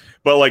else,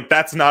 but like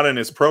that's not in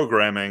his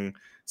programming.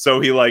 So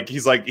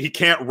he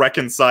can't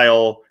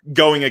reconcile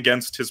going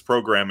against his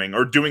programming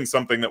or doing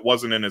something that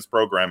wasn't in his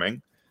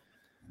programming.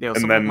 Yeah,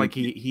 and then like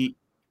he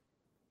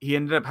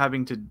ended up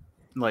having to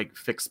like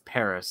fix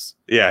Paris.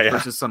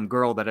 Versus some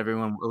girl that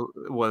everyone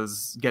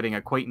was getting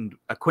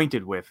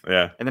acquainted with.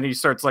 Yeah. And then he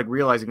starts like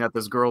realizing that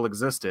this girl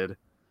existed,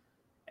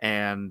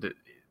 and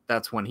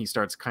that's when he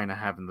starts kind of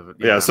having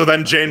the so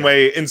then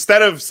Janeway,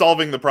 instead of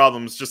solving the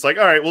problems, just like,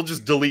 all right, we'll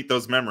just delete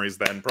those memories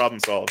then. Problem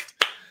solved.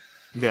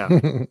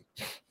 Yeah.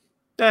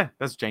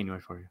 That's Janeway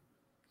for you.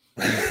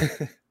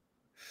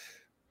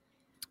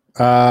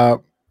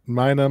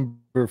 My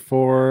number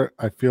 4,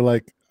 I feel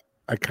like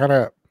I kind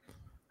of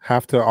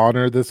have to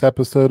honor this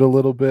episode a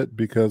little bit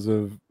because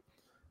of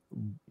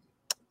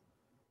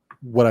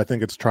what I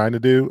think it's trying to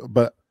do,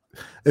 but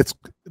it's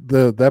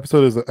the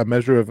episode is the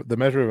measure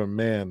of a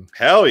man.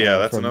 Hell yeah,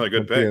 that's another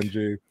good pick.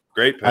 TNG.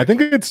 Great pick. I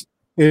think it's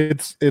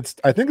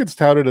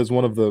touted as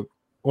one of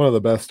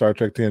the best Star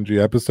Trek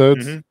TNG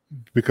episodes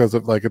because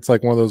of like, it's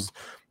like one of those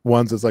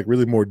ones that's like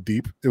really more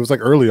deep. It was like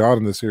early on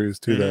in the series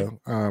too, though.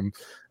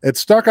 It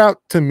stuck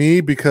out to me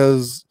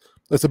because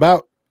it's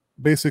about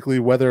basically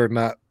whether or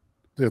not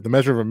the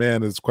measure of a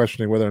man is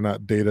questioning whether or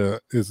not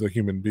Data is a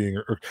human being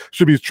or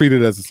should be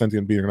treated as a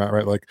sentient being or not,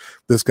 right? Like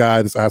this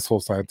asshole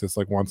scientist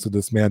like wants to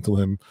dismantle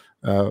him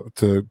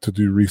to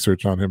do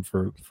research on him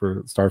for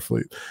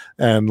Starfleet,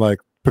 and like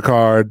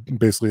Picard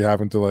basically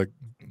having to like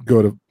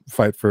go to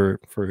fight for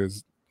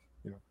his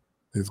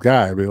his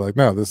guy, be like,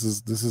 no, this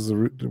is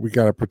we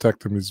gotta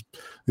protect him.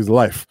 He's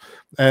life.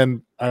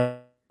 And I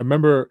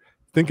remember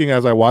thinking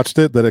as I watched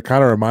it that it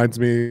kind of reminds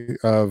me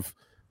of,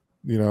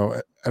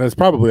 and it's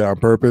probably on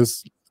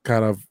purpose,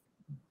 kind of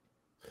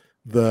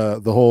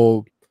the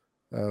whole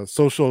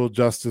social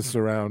justice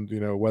around,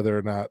 whether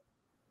or not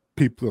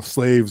people,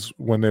 slaves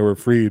when they were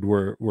freed,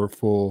 were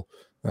full,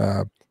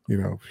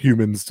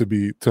 humans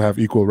to have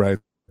equal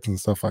rights and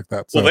stuff like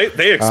that. So, well,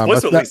 they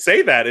explicitly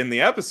say that in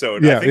the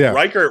episode. I think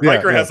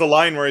Riker has a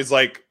line where he's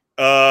like,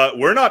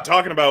 "We're not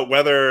talking about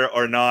whether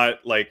or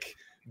not like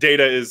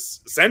Data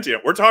is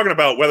sentient. We're talking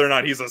about whether or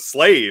not he's a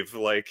slave."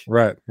 Like,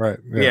 right.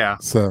 Yeah.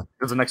 So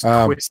there's a next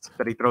twist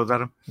that he throws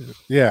at him.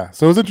 Yeah.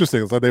 So it was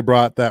interesting. It's like they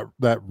brought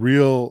that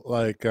real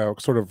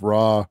sort of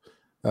raw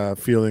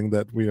feeling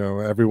that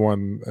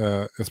everyone,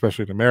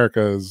 especially in America,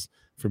 is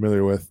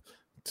familiar with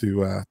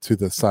to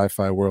the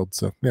sci-fi world.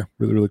 So yeah,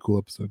 really, really cool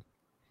episode.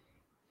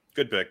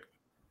 Good pick.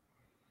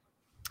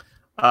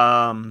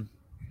 My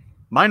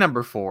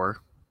number 4,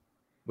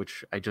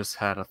 which I just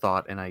had a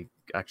thought and I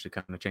actually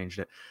kind of changed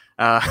it,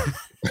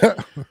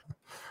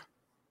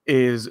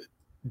 is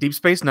Deep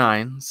Space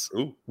Nine's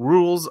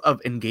Rules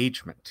of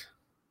Engagement.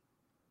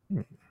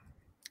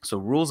 So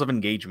Rules of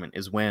Engagement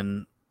is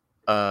when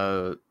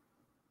so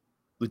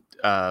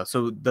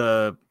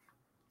the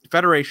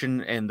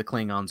Federation and the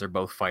Klingons are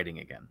both fighting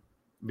again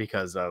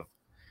because of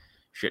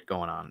shit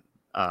going on.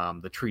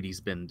 The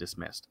treaty's been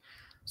dismissed.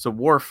 So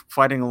Worf,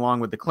 fighting along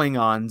with the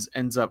Klingons,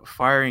 ends up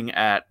firing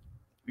at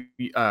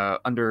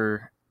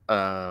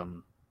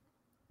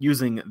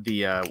using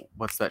the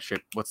what's that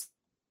ship? What's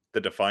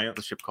the Defiant?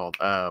 The ship called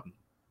the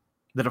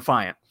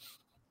Defiant.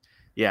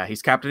 Yeah,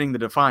 he's captaining the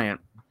Defiant,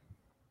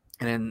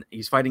 and then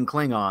he's fighting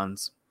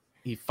Klingons.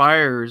 He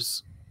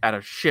fires at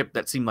a ship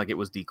that seemed like it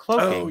was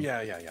decloaking. Oh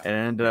yeah.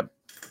 And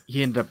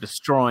he ended up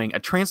destroying a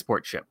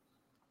transport ship.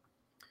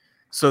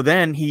 So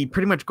then he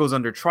pretty much goes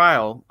under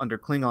trial under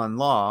Klingon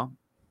law,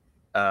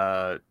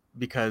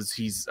 because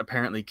he's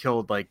apparently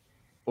killed like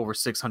over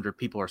 600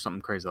 people or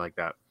something crazy like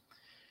that.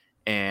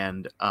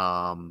 And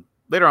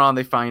later on,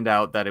 they find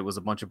out that it was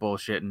a bunch of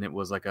bullshit, and it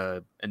was like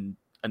an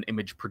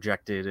image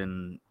projected,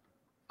 and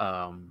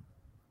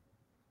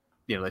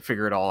they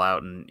figure it all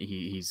out, and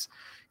he's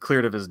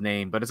cleared of his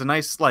name. But it's a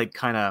nice like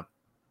kind of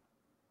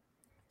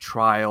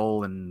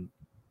trial and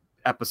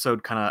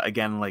episode, kind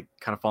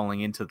of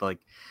falling into like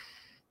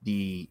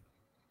the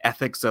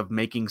ethics of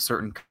making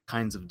certain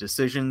kinds of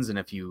decisions, and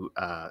if you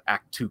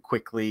act too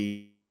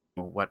quickly,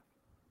 what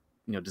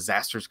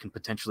disasters can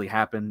potentially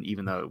happen,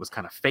 even though it was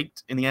kind of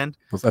faked in the end.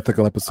 Those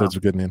ethical episodes are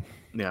good, man.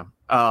 Yeah.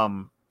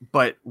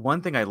 But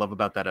one thing I love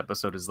about that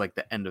episode is like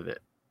the end of it.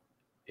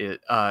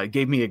 It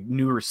gave me a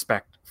new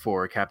respect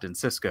for Captain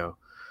Sisko.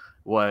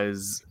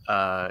 Was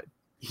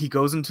he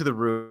goes into the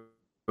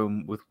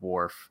room with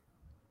Worf,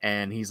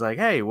 and he's like,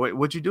 "Hey,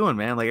 what you doing,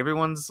 man? Like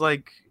everyone's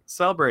like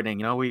celebrating.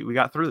 We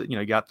got through.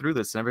 You got through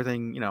this, and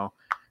everything.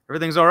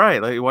 Everything's all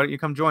right. Like, why don't you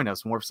come join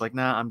us?" And Worf's like,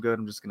 "Nah, I'm good.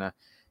 I'm just gonna."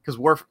 Because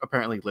Worf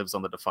apparently lives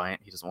on the Defiant.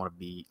 He doesn't want to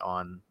be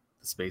on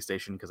the space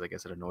station because I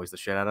guess it annoys the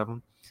shit out of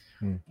him.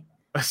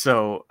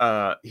 So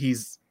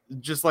he's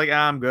just like,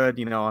 I'm good.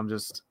 I'm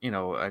just,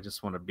 I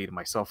just want to be to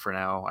myself for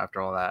now after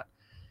all that.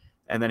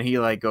 And then he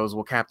like goes,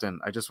 "Well,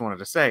 Captain, I just wanted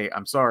to say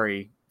I'm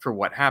sorry for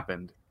what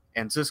happened."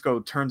 And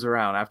Sisko turns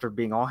around after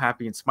being all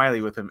happy and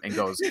smiley with him and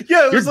goes,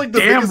 "Yeah, it was like the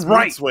biggest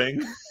right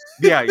swing."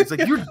 Yeah, he's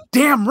like, "You're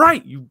damn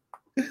right.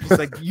 He's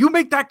like, you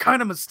make that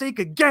kind of mistake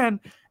again,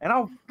 and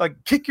I'll like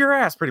kick your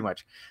ass," pretty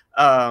much.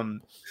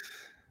 And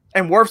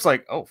Worf's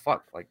like, "Oh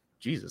fuck, like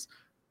Jesus."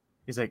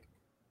 He's like,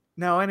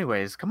 "No,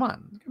 anyways, come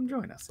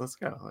join us. Let's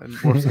go." And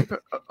Worf's like,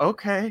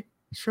 "Okay,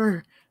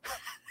 sure."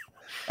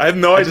 I have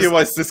no idea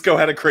why Sisko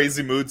had a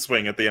crazy mood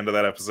swing at the end of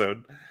that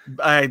episode.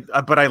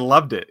 But I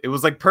loved it. It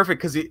was like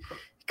perfect because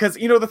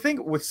the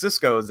thing with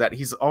Sisko is that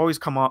he's always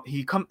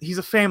he's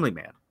a family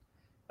man.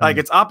 Like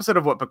it's opposite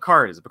of what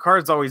Picard is.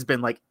 Picard's always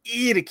been like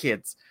eat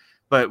kids,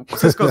 but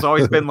Sisko's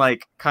always been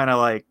like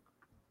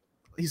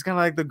he's kind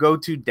of like the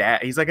go-to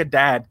dad. He's like a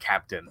dad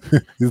captain.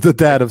 He's the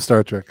dad of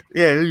Star Trek.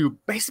 Yeah, you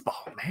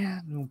baseball,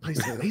 man. You play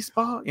some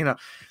baseball,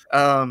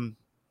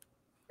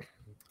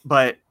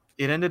 But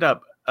it ended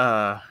up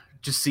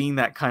just seeing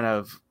that kind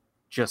of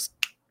just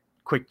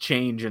quick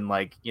change in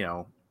like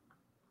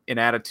in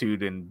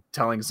attitude and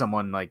telling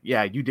someone like,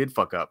 "Yeah, you did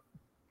fuck up,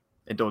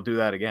 and don't do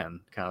that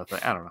again," kind of thing.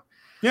 I don't know.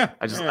 Yeah,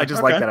 I just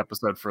like that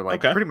episode for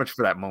like pretty much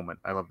for that moment.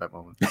 I love that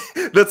moment.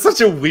 That's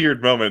such a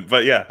weird moment,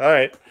 but yeah, all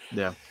right.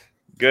 Yeah.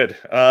 Good.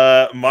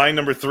 My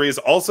number 3 is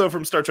also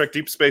from Star Trek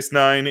Deep Space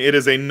Nine. It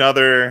is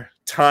another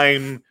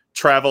time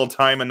travel,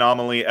 time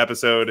anomaly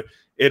episode.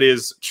 It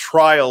is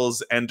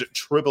Trials and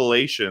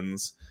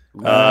Tribulations.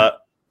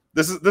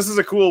 This is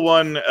a cool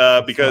one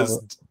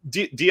because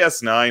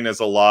DS9 is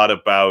a lot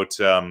about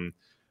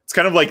it's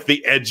kind of like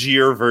the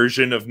edgier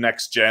version of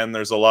Next Gen.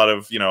 There's a lot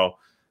of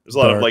there's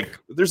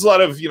a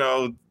lot of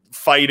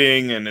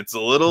fighting, and it's a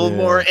little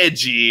more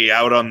edgy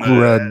out on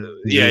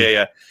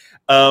the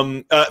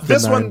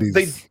this 90s. One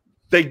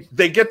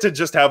they get to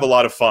just have a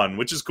lot of fun,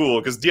 which is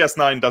cool because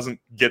DS9 doesn't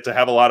get to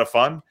have a lot of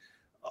fun.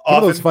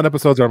 All those fun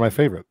episodes are my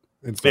favorite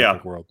in Star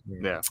Trek world.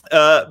 Yeah.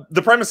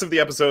 The premise of the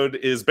episode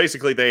is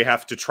basically they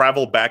have to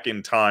travel back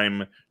in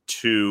time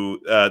to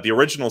the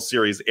original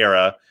series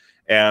era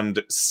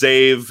and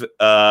save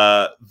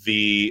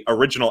the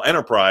original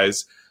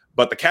Enterprise,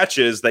 But the catch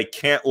is they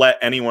can't let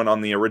anyone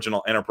on the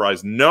original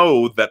Enterprise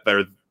know that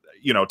they're,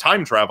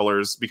 time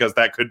travelers, because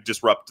that could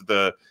disrupt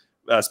the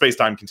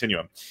space-time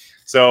continuum.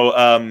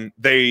 So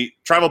they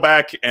travel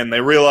back and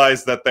they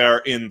realize that they're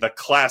in the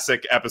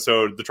classic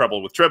episode, The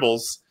Trouble with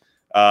Tribbles.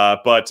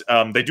 But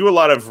they do a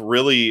lot of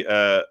really,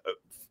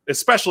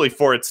 especially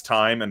for its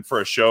time and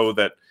for a show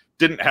that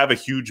didn't have a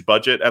huge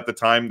budget at the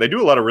time, they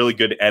do a lot of really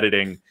good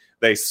editing.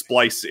 They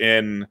splice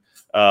in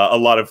a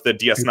lot of the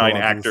DS9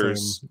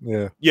 actors,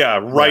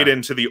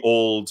 into the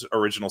old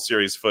original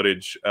series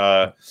footage.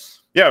 It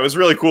was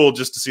really cool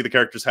just to see the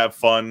characters have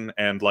fun,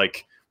 and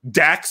like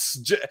Dax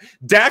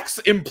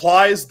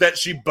implies that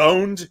she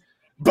boned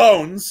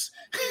Bones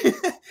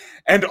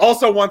and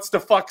also wants to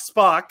fuck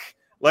Spock.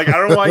 Like, I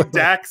don't know why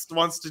Dax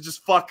wants to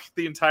just fuck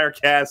the entire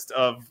cast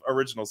of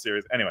original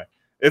series. Anyway,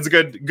 it's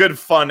good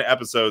fun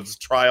episodes,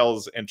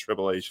 trials and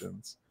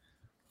tribulations.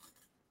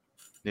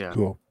 Yeah.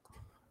 Cool.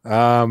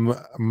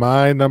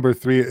 My number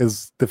 3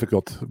 is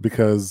difficult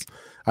because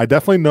I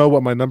definitely know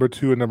what my number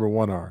 2 and number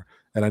 1 are,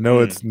 and I know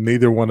it's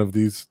neither one of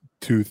these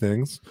two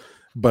things,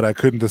 but I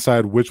couldn't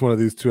decide which one of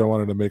these two I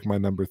wanted to make my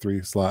number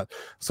 3 slot.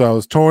 So I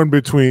was torn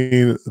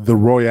between The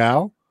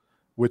Royale,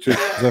 which is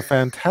a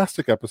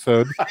fantastic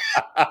episode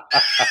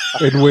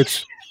in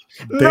which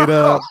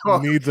Data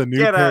needs a new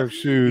pair of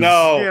shoes.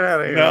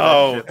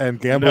 And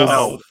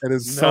gambles. It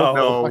is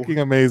so fucking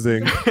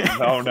amazing.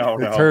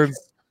 It turns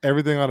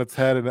everything on its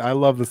head, and I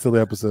love the silly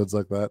episodes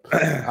like that.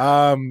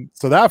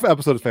 So that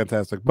episode is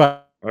fantastic.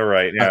 But all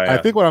right, I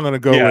think what I'm going to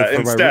go with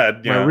for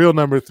instead, my real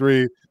number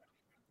 3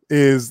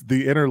 is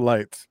The Inner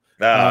Light.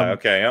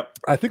 Okay, yep.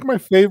 I think my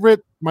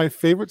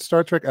favorite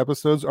Star Trek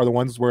episodes are the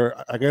ones where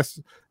I guess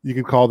you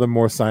could call them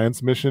more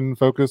science mission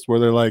focused, where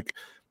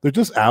they're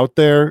just out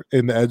there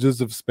in the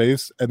edges of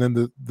space, and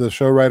then the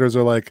show writers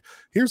are like,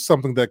 here's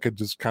something that could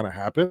just kind of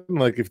happen,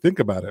 like if you think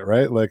about it,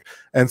 right? Like,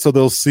 and so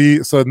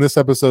in this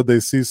episode they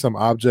see some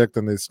object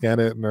and they scan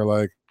it and they're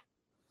like,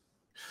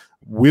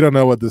 we don't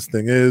know what this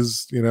thing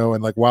is,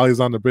 and like while he's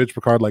on the bridge,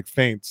 Picard like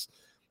faints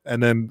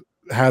and then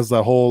has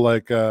the whole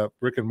like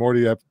Rick and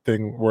Morty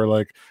thing where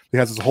like he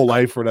has his whole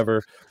life or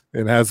whatever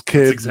and has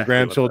kids and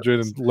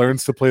grandchildren and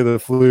learns to play the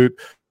flute,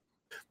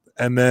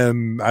 and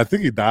then I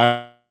think he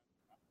dies,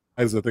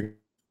 I think, and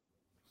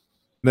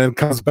then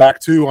comes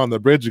back to on the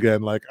bridge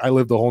again like I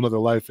lived a whole nother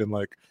life in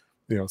like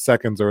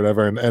seconds or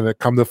whatever, and it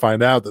come to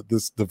find out that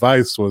this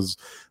device was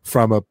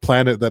from a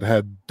planet that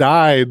had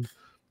died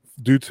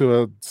due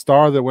to a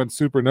star that went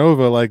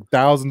supernova like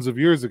thousands of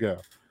years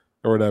ago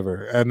or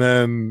whatever, and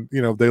then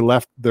they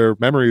left their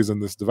memories in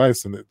this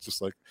device, and it's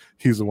just like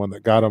he's the one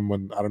that got them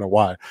when I don't know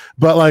why,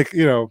 but like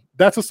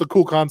that's just a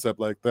cool concept,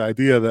 like the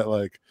idea that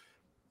like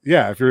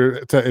if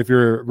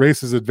your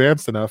race is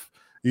advanced enough,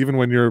 even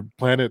when your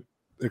planet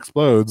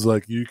explodes,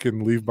 like you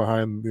can leave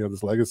behind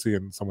this legacy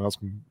and someone else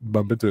can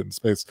bump into it in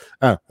space.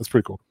 That's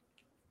pretty cool.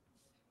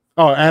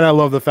 Oh, and I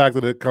love the fact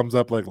that it comes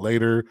up like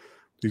later.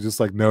 He just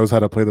like knows how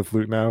to play the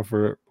flute now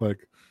for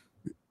like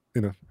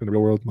in the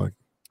real world. Like,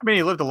 I mean,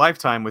 he lived a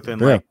lifetime within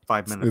like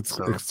 5 minutes.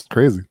 It's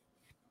crazy.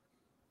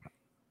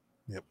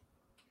 Yep.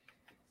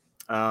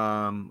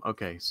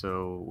 Okay,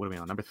 so what are we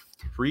on? Number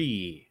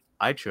 3,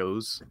 I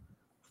chose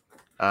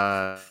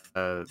the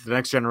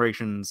Next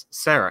Generation's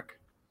Sarek.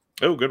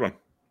 Oh, good one.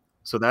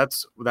 So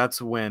that's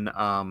when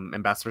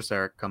Ambassador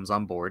Sarek comes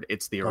on board.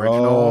 It's the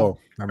original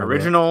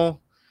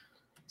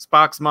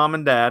Spock's mom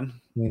and dad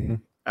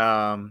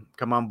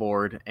come on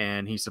board,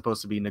 and he's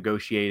supposed to be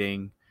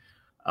negotiating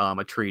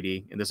a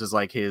treaty, and this is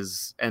like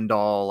his end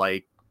all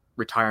like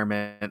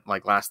retirement,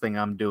 like last thing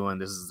I'm doing.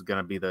 This is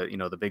gonna be the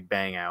the big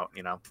bang out,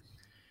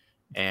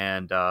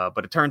 and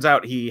but it turns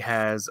out he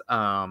has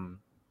Bandai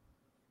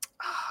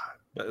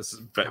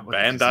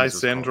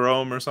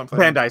syndrome or something.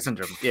 Bandai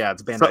syndrome, yeah,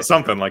 it's Bandai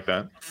something like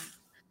that.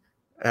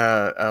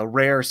 A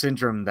rare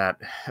syndrome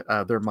that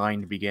their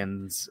mind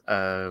begins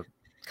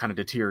kind of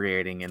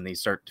deteriorating, and they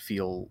start to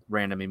feel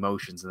random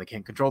emotions, and they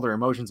can't control their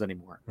emotions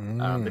anymore.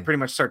 They pretty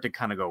much start to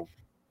kind of go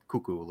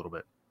cuckoo a little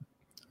bit.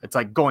 It's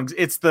like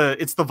it's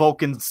the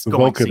Vulcans going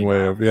Vulcan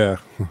way of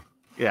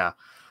yeah.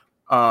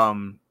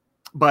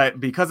 But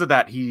because of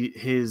that,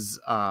 his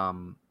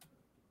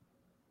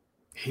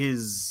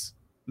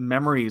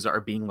memories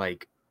are being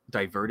like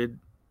diverted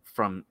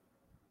from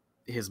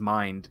his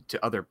mind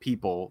to other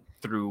people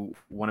through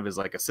one of his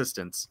like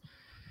assistants,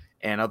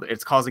 and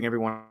it's causing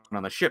everyone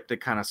on the ship to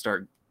kind of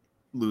start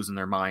losing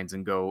their minds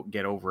and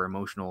get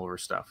emotional over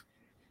stuff.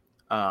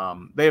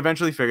 They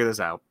eventually figure this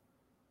out,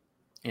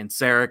 and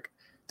Sarek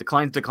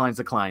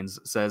declines,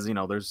 says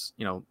there's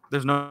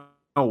no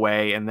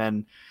way, and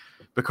then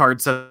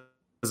Picard says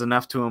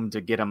enough to him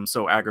to get him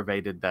so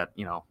aggravated that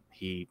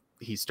he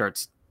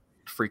starts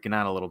freaking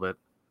out a little bit.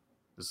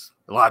 It's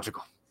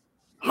illogical.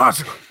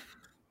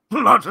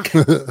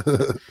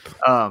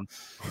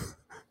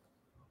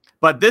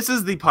 But this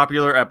is the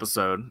popular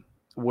episode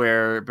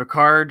where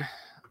Picard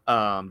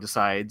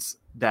decides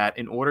that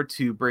in order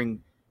to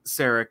bring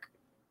Sarek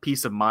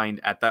peace of mind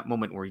at that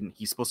moment where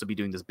he's supposed to be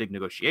doing this big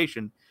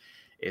negotiation,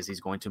 is he's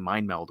going to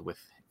mind meld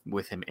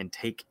with him and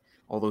take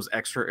all those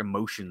extra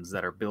emotions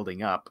that are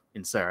building up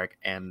in Sarek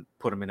and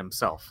put them in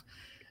himself.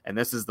 And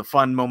this is the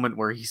fun moment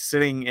where he's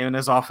sitting in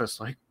his office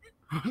like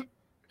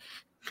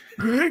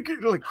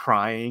like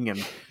crying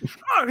and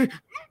I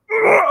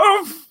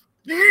love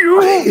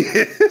you.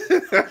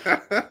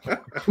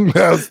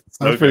 That's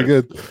pretty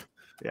good.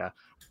 Yeah.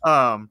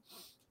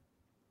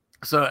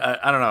 So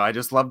I don't know. I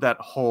just love that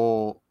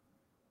whole,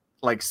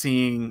 like,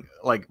 seeing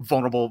like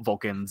vulnerable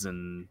Vulcans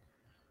and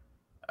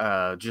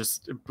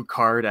just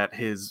Picard at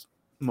his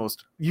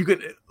most. You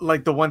could,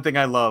 like, the one thing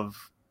I love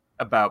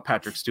about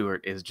Patrick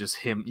Stewart is just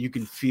him. You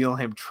can feel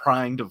him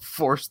trying to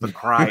force the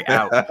cry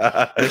out.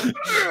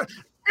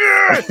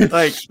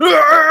 Like,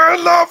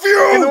 I love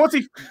you. And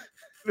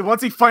then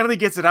once he finally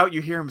gets it out,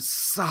 you hear him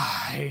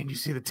sigh, and you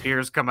see the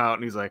tears come out,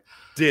 and he's like,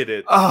 "Did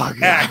it? Oh,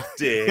 God.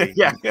 Acting,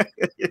 yeah,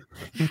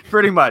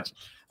 pretty much."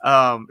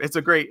 It's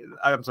a great.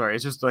 I'm sorry,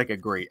 it's just like a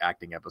great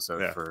acting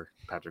episode for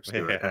Patrick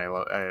Stewart. Yeah.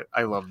 And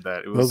I love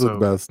that. It was Those are the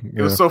best.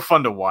 It was so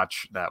fun to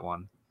watch that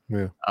one.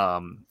 Yeah.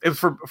 It was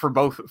for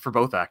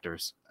both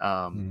actors.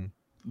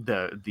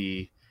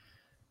 The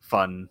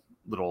fun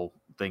little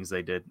things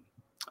they did.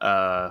 It's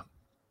a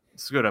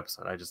good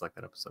episode. I just like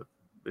that episode.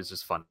 It's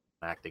just fun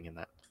acting in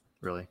that.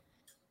 Really,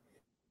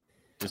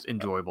 just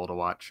enjoyable to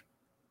watch.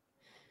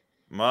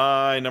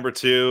 My number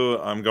 2,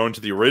 I'm going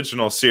to the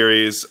original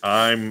series.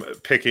 I'm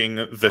picking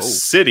The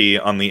City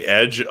on the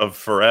Edge of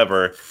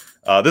Forever.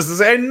 This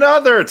is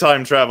another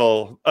time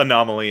travel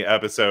anomaly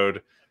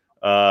episode.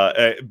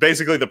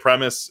 Basically, the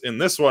premise in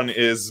this one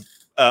is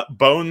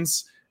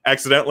Bones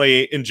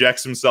accidentally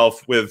injects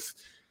himself with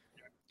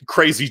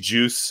crazy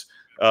juice,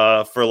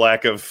 for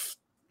lack of,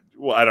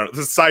 well, I don't know,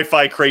 the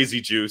sci-fi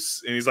crazy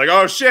juice. And he's like,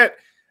 oh, shit.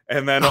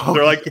 And then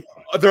they're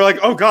like,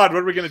 oh, God,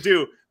 what are we going to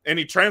do? And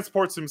he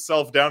transports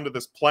himself down to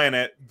this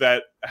planet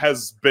that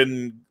has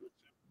been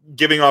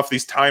giving off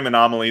these time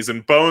anomalies.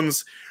 And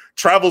Bones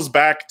travels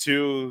back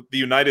to the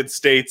United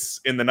States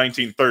in the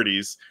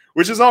 1930s,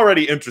 which is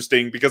already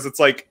interesting because it's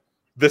like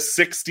the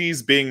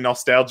 60s being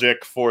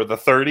nostalgic for the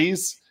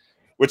 30s,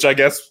 which I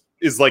guess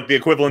is like the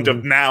equivalent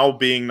of now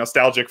being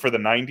nostalgic for the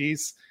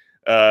 90s.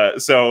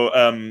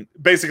 So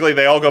basically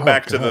they all go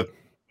back to the...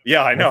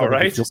 Yeah, I know,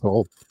 right? Just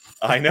old.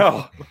 I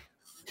know.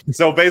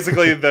 So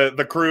basically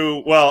the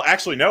crew, well,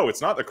 actually, no,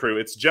 it's not the crew.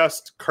 It's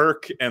just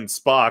Kirk and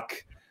Spock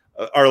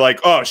are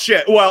like, oh,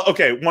 shit. Well,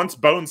 okay, once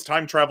Bones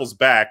time travels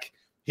back,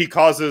 he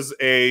causes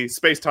a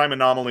space-time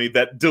anomaly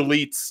that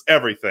deletes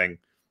everything.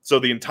 So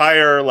the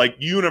entire, like,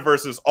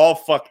 universe is all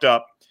fucked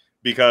up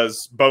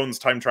because Bones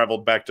time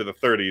traveled back to the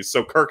 30s.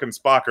 So Kirk and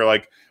Spock are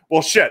like,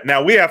 well, shit,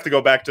 now we have to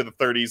go back to the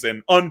 30s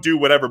and undo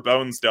whatever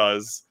Bones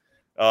does.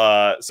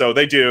 So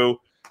they do.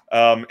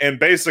 And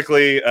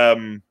basically...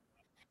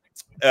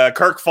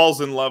 Kirk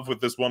falls in love with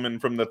this woman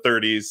from the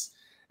 30s,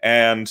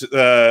 and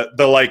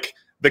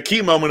the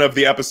key moment of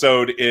the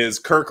episode is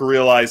Kirk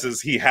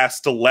realizes he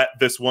has to let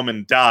this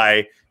woman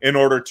die in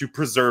order to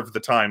preserve the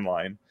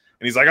timeline. And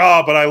he's like,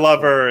 "Oh, but I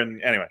love her." And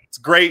anyway, it's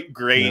great.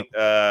 Yep.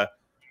 I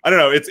don't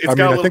know. It's got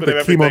a little bit of everything. I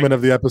think the key moment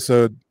of the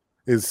episode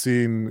is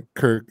seeing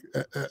Kirk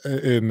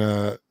in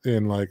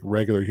like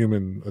regular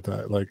human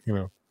attire, like, you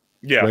know,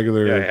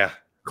 regular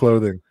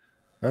clothing.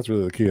 That's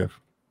really the key of.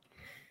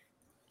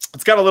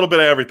 It's got a little bit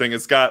of everything.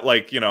 It's got,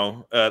 like, you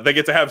know, they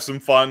get to have some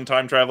fun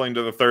time traveling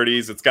to the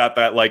 30s. It's got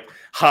that, like,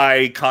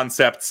 high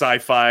concept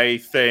sci-fi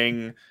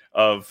thing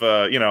of,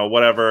 you know,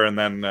 whatever. And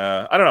then,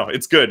 I don't know,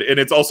 it's good. And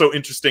it's also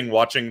interesting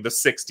watching the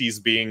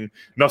 60s being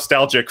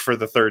nostalgic for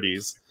the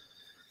 30s.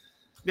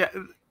 Yeah.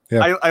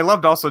 I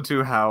loved also,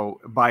 too, how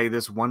by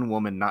this one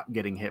woman not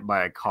getting hit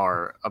by a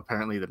car,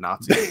 apparently the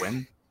Nazis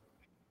win.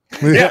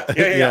 Yeah.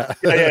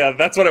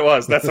 That's what it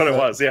was.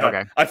 Yeah,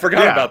 okay. I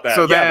forgot about that.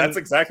 So that's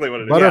exactly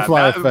what it is.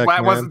 Butterfly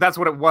effect. That's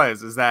what it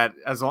was. Is that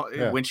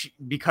when she,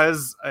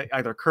 because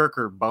either Kirk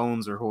or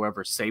Bones or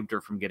whoever saved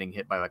her from getting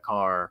hit by the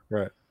car.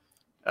 Right.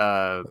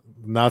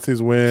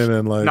 Nazis win,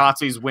 and like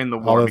Nazis win the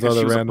war. All this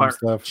other random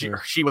stuff.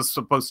 She was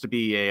supposed to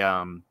be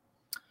a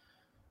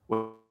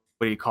what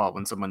do you call it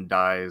when someone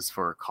dies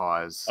for a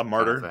cause? A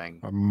martyr.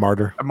 Thing. A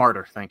martyr. A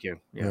martyr. Thank you.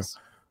 Yes.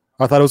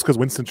 Yeah. I thought it was because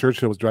Winston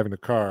Churchill was driving the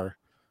car.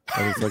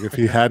 And it's like if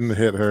he hadn't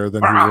hit her,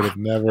 then he would have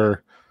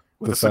never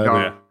with a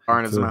cigar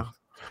in his mouth.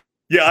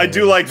 Yeah, I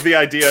do like the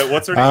idea.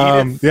 What's her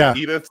name? Edith?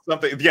 Edith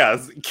something. Yeah,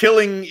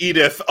 killing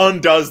Edith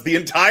undoes the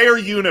entire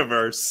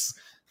universe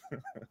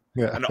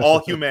and all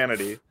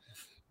humanity.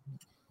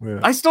 Yeah.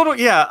 I still don't.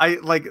 Yeah, I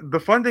like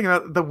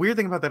the weird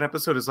thing about that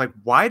episode is like,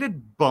 why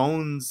did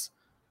Bones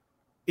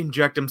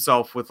inject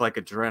himself with like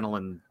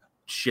adrenaline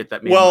shit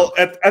that made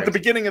at the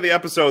beginning of the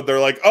episode they're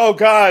like, oh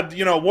god,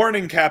 you know,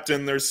 warning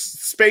captain, there's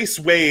space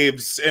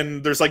waves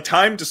and there's like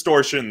time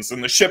distortions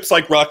and the ship's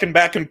like rocking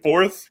back and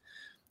forth,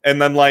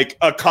 and then like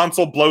a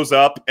console blows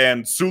up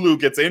and Sulu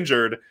gets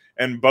injured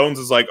and Bones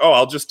is like, oh,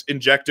 I'll just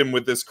inject him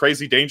with this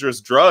crazy dangerous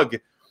drug,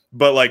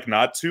 but like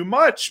not too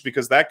much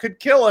because that could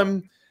kill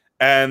him.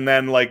 And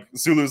then, like,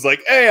 Sulu's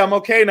like, hey, I'm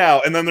okay now.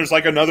 And then there's,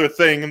 like, another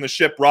thing, and the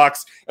ship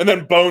rocks. And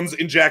then Bones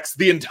injects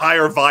the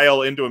entire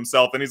vial into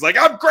himself. And he's like,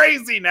 I'm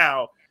crazy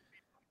now.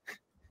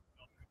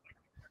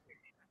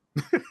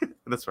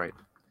 That's right.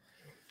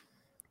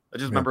 I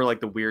just remember like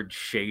the weird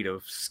shade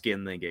of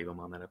skin they gave him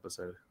on that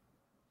episode.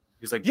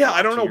 He's like,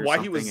 I don't know blotchy or why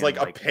he was something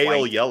like and, a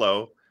pale white.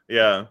 yellow.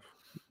 Yeah.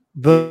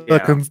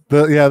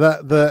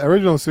 The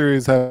original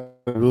series had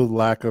a real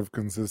lack of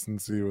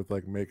consistency with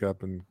like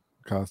makeup and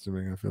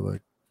costuming, I feel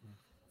like.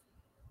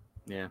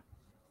 Yeah.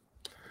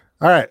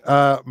 All right.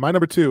 My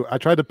number 2. I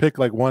tried to pick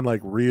like one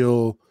like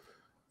real.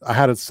 I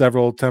had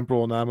several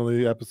temporal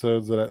anomaly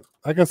episodes that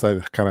I guess I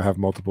kind of have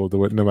multiple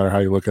to it, no matter how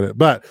you look at it.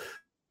 But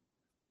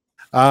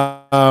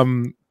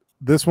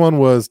this one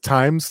was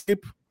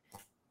Timescape.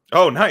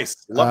 Oh,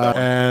 nice. Love that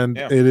one. And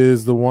it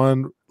is the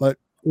one like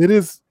it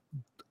is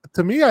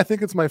to me. I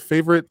think it's my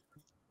favorite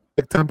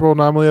like, temporal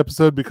anomaly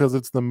episode because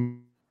it's the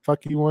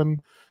fucky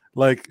one.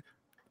 Like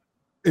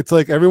it's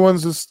like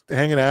everyone's just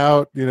hanging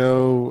out. You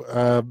know,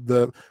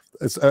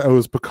 it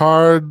was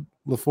Picard,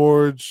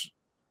 LaForge,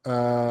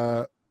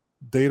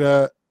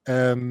 Data,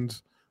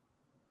 and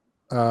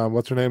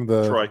what's her name?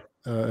 The Troy.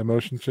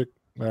 Emotion chick.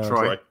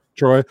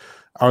 Troy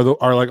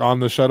are like on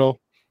the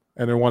shuttle,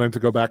 and they're wanting to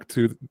go back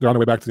to. They're on their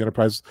way back to the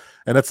Enterprise,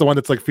 and that's the one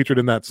that's like featured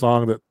in that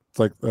song. That's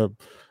like a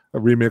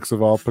remix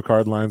of all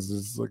Picard lines.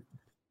 Is like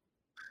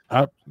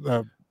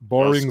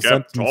boring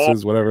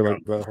sentences, whatever.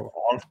 Like the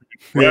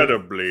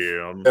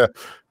incredibly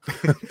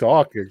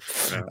talking.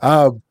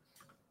 Yeah.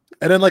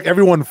 And then like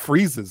everyone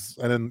freezes,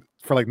 and then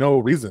for like no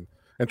reason.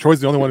 And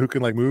Troy's the only one who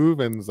can like move,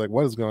 and it's like,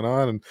 what is going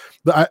on? And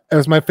it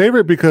was my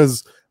favorite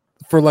because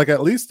for like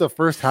at least the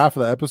first half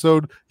of the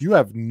episode, you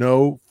have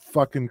no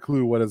fucking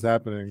clue what is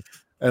happening,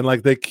 and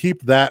like they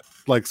keep that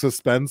like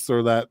suspense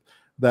or that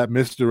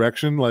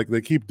misdirection, like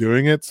they keep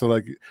doing it. So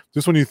like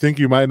just when you think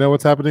you might know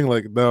what's happening,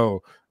 like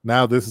no,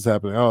 now this is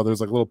happening. Oh, there's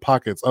like little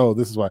pockets. Oh,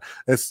 this is why.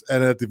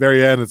 And at the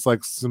very end, it's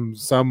like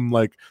some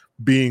like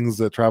beings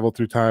that travel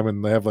through time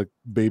and they have like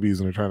babies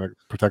and they're trying to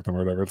protect them or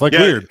whatever. It's like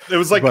weird. It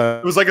was like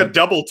a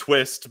double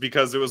twist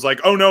because it was like,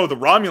 oh no, the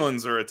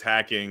Romulans are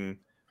attacking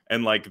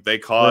and like they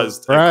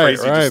caused a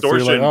crazy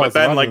distortion. So like, but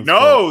then like,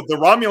 no, the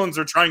Romulans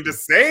are trying to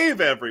save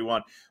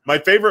everyone. My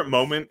favorite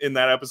moment in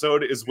that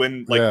episode is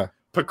when like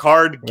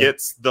Picard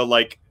gets the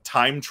like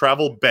time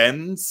travel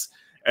bends.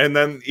 And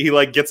then he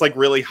like gets like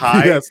really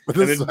high and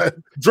then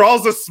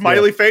draws a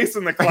smiley face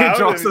in the cloud. He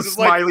draws a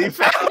smiley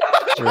face.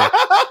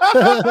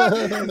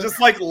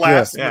 Just like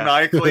laughs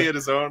maniacally at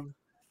his own.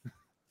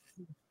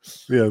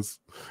 Yes.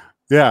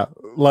 Yeah.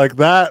 Like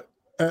that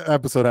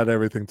episode had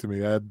everything to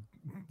me. It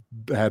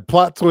had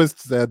plot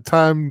twists, it had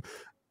time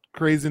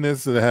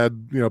craziness, it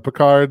had, you know,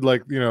 Picard,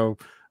 like, you know,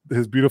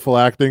 his beautiful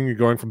acting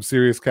going from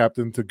serious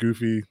captain to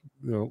goofy,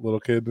 you know, little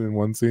kid in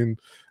one scene.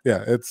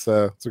 Yeah, it's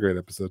a great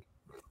episode.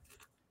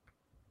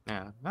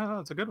 Yeah, no,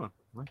 it's a good one.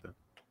 I like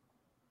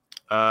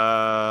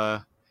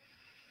that.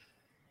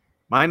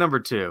 My number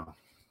 2.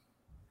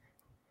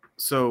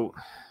 So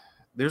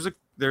there's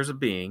a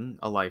being,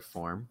 a life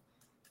form,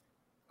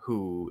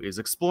 who is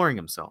exploring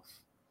himself.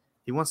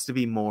 He wants to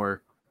be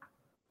more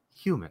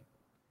human.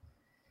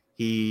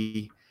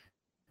 He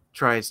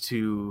tries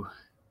to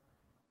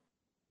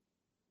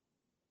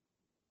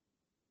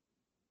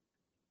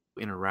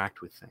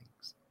interact with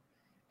things.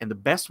 And the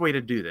best way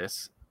to do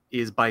this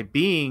is by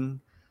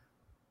being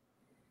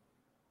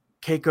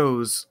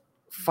Keiko's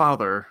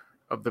father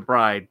of the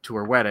bride to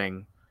her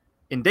wedding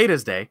in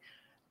Data's Day.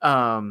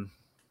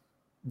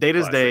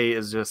 Data's Day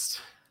is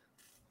just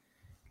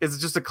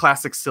a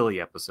classic silly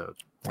episode.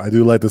 I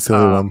do like the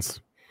silly ones.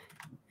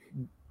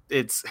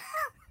 It's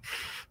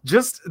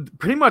just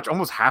pretty much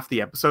almost half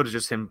the episode is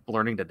just him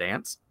learning to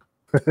dance.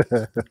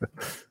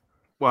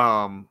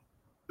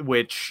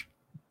 Which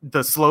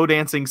the slow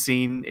dancing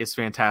scene is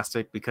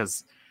fantastic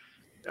because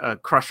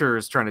Crusher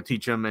is trying to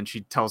teach him and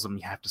she tells him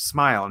you have to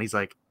smile and he's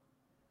like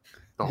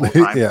the whole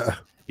time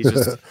he's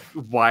just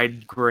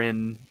wide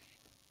grin.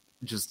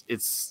 Just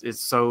it's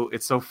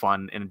so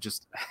fun and it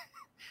just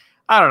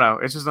I don't know,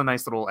 it's just a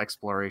nice little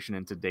exploration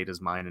into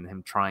Data's mind and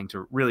him trying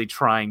to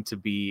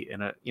be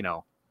in a, you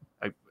know,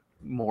 a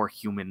more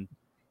human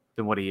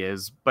than what he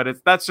is. But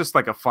that's just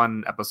like a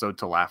fun episode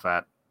to laugh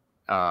at.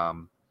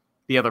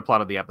 The other plot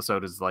of the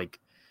episode is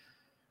like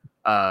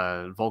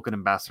Vulcan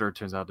ambassador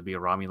turns out to be a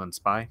Romulan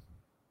spy.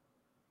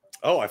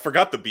 Oh, I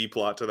forgot the B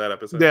plot to that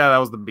episode. Yeah, that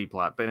was the B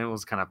plot, but it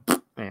was kind of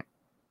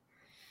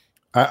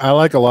I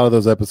like a lot of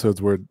those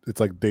episodes where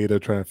it's like Data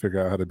trying to figure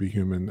out how to be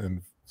human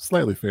and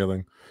slightly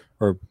failing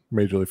or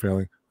majorly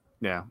failing.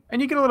 Yeah. And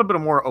you get a little bit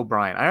of more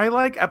O'Brien. I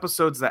like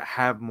episodes that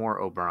have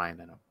more O'Brien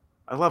in them.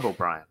 I love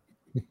O'Brien.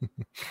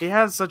 He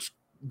has such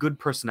good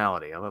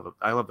personality. I love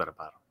that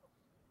about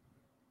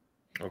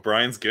him.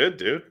 O'Brien's good,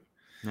 dude.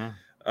 Yeah.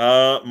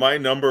 My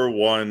number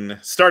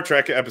 1 Star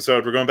Trek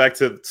episode. We're going back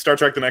to Star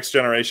Trek: The Next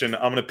Generation.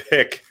 I'm going to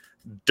pick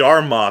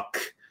Darmok.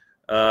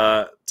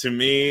 To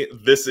me,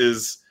 this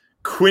is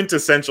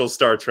quintessential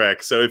Star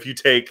Trek. So if you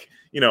take,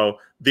 you know,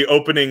 the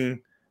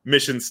opening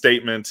mission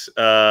statement,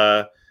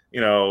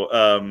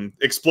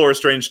 explore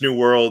strange new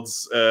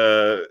worlds,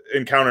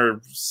 encounter,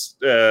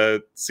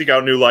 seek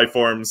out new life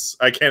forms.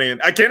 I can't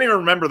even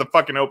remember the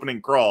fucking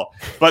opening crawl,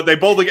 but they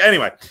boldly,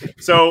 anyway.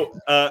 So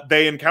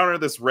they encounter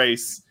this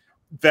race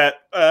that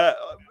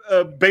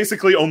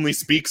basically only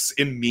speaks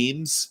in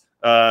memes.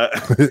 If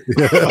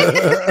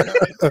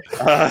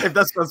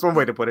that's one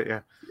way to put it,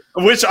 yeah.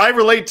 Which I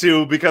relate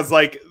to because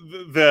like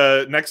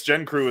the next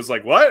gen crew is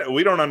like, what?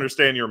 We don't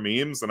understand your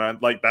memes, and I'm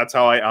like, that's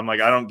how I'm like,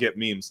 I don't get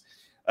memes.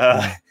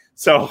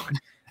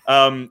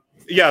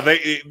 Yeah,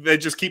 they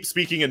just keep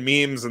speaking in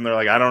memes, and they're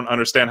like, I don't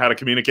understand how to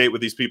communicate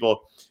with these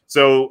people.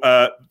 So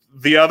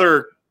the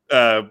other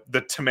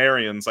the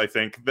Temerians, I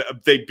think,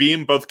 they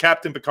beam both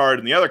Captain Picard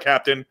and the other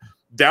captain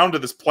down to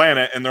this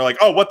planet, and they're like,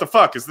 oh, what the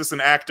fuck? Is this an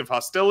act of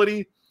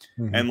hostility?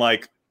 Mm-hmm. And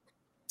like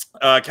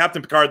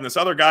Captain Picard and this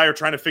other guy are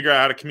trying to figure out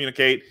how to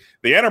communicate.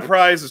 The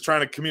Enterprise is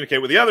trying to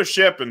communicate with the other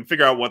ship and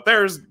figure out what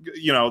theirs,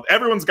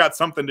 everyone's got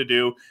something to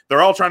do.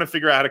 They're all trying to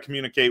figure out how to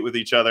communicate with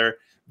each other.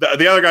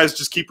 The other guys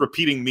just keep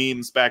repeating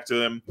memes back to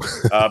them.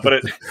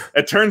 But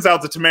it turns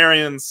out the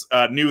Temerians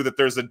knew that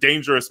there's a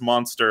dangerous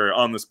monster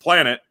on this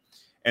planet.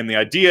 And the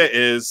idea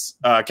is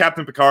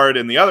Captain Picard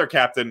and the other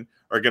captain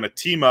are going to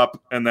team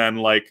up, and then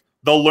like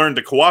they'll learn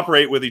to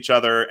cooperate with each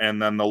other,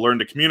 and then they'll learn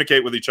to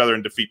communicate with each other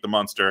and defeat the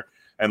monster.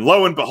 And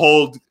lo and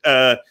behold,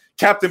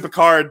 Captain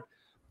Picard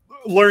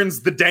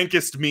learns the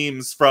dankest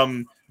memes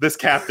from this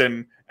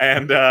captain,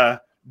 and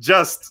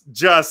just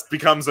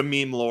becomes a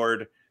meme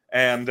lord,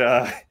 and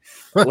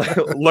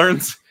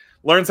learns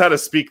how to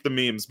speak the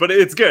memes. But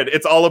it's good.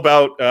 It's all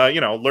about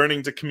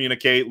learning to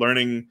communicate,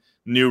 learning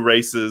new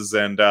races,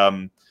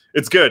 and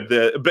it's good.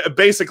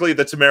 Basically,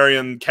 the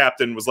Temerian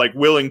captain was like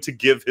willing to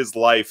give his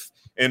life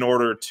in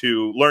order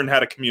to learn how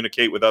to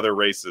communicate with other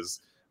races.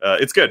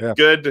 It's good. Yeah.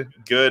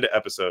 Good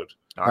episode.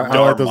 I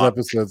like those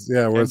episodes.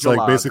 Yeah, where it's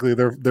like basically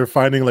they're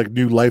finding like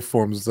new life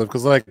forms and stuff,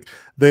 because like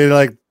they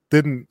like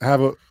didn't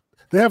have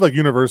they have like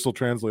universal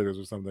translators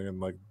or something, and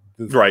like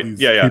these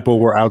people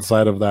were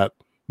outside of that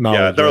knowledge.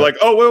 Yeah, they're like,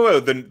 oh,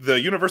 wait, the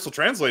universal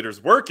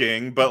translator's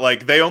working, but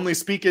like they only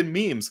speak in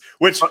memes.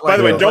 Which, by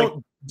the way,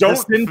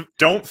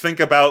 don't think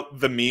about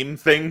the meme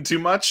thing too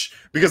much,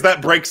 because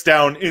that breaks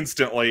down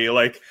instantly.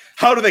 Like,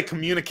 how do they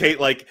communicate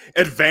like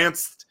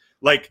advanced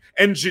like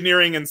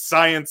engineering and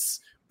science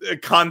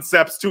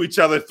concepts to each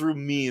other through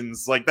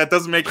memes? Like, that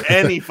doesn't make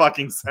any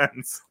fucking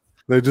sense.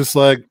 They're just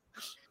like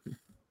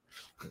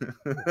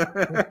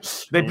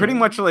they pretty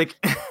much like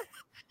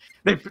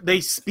they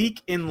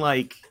speak in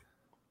like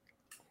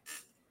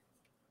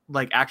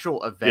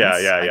actual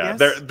events. Yeah.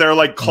 They're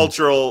like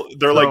cultural.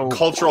 They're like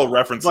cultural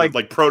references,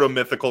 like proto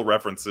mythical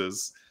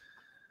references.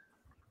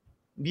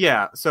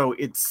 Yeah. So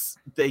it's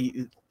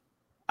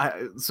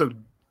so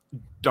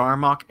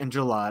Darmok and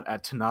Jalad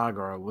at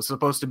Tanagra was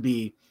supposed to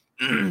be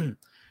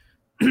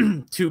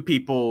two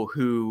people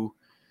who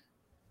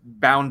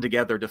bound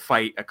together to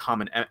fight a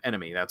common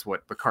enemy. That's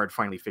what Picard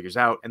finally figures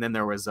out. And then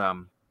there was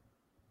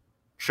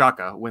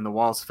Shaka, when the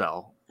walls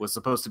fell, was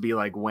supposed to be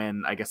like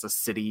when I guess a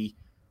city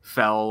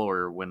fell,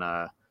 or when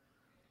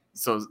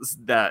so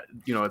that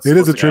it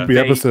is a trippy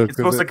episode. It's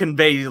supposed to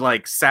convey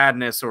like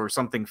sadness or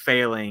something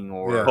failing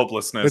or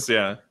hopelessness.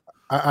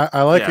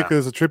 I like it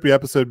because it's a trippy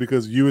episode,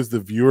 because you as the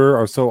viewer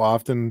are so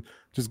often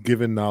just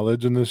given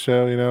knowledge in this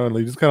show, and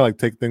you just kind of like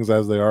take things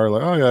as they are,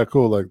 like, oh yeah,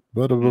 cool, like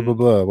blah blah blah blah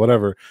blah,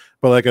 whatever.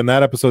 But like in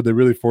that episode, they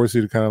really force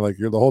you to kind of like,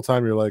 you're the whole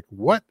time you're like,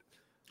 what?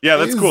 Yeah,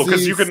 that's cool,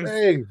 because you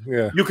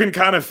can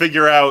kind of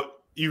figure out,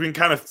 you can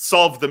kind of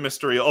solve the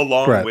mystery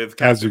along with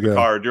Captain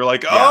Picard. You're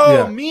like,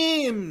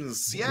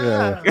 memes,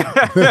 yeah.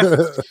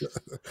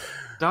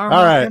 All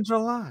right.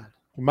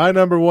 My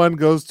number one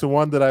goes to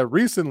one that I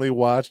recently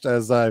watched,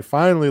 as I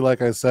finally,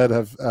 like I said,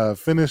 have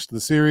finished the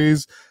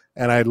series,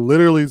 and I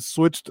literally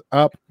switched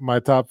up my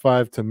top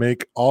 5 to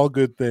make All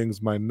Good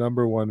Things my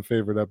number one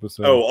favorite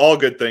episode. Oh, All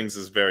Good Things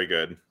is very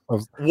good.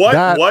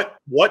 What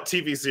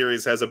TV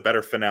series has a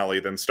better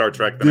finale than Star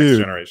Trek: The Next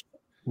Generation?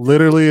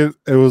 Literally,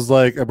 it was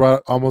like, it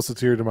brought almost a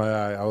tear to my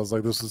eye. I was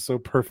like, this is so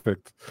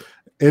perfect.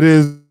 It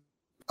is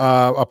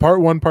a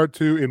part 1, part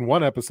 2 in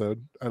one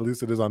episode. At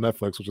least it is on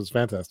Netflix, which is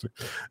fantastic.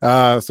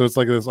 So it's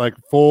like this like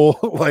full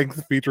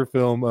length feature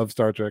film of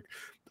Star Trek,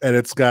 and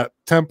it's got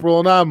temporal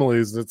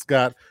anomalies. It's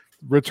got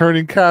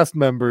returning cast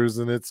members,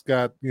 and it's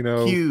got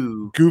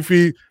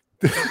goofy.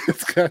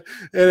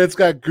 it's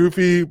got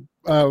goofy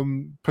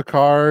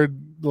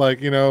Picard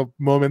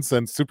moments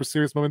and super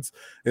serious moments.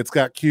 It's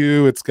got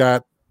Q. It's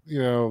got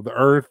the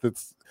Earth.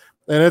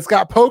 It's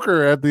got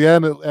poker at the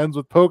end. It ends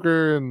with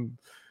poker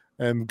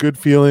and good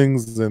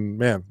feelings, and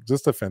man,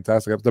 just a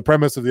fantastic episode. The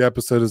premise of the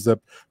episode is that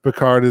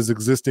Picard is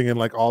existing in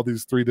like all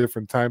these 3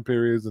 different time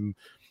periods, and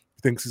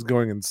thinks he's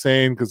going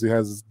insane because he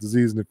has this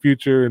disease in the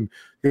future, and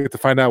you get to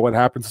find out what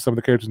happens to some of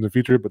the characters in the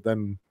future, but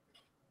then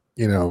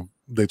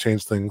they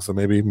change things, so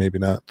maybe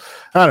not.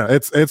 I don't know.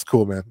 It's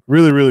cool, man.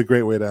 Really, really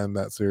great way to end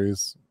that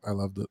series. I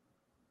loved it.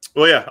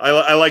 Well, yeah,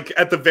 I like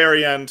at the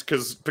very end,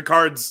 because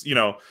Picard's,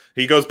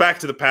 he goes back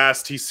to the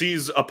past, he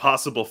sees a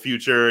possible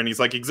future, and he's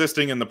like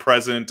existing in the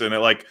present, and it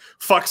like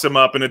fucks him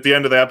up. And at the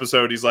end of the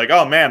episode, he's like,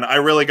 oh man, I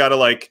really got to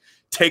like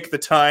take the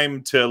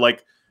time to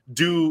like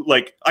do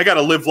like I got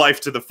to live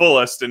life to the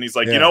fullest, and he's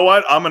like, you know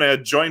what, I'm gonna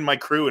join my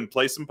crew and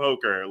play some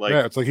poker. Like,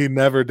 it's like he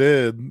never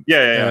did.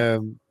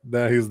 And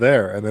now he's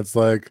there, and it's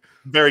like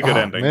very good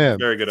ending. Man,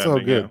 very good so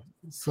ending. Good.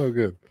 So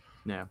good.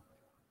 Yeah.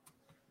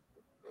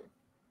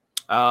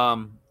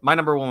 My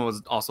number one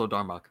was also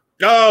Darmok.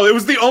 Oh, it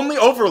was the only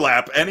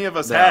overlap any of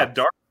us had.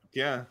 Dark.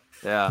 Yeah.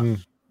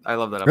 I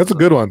love that episode. That's a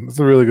good one. It's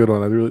a really good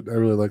one. I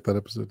really like that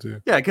episode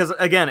too. Yeah, because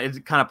again,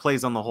 it kind of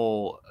plays on the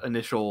whole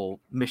initial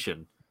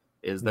mission.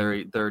 Is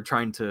they're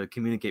trying to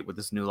communicate with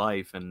this new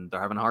life, and they're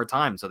having a hard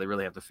time, so they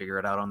really have to figure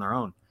it out on their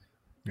own.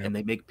 And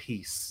they make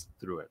peace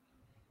through it,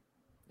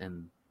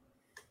 and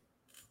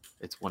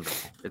it's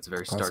wonderful. It's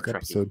very Star Trek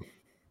episode.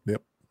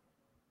 Yep.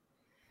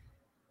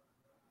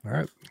 All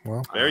right.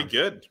 Well, very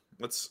good.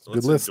 Let's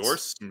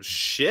endorse some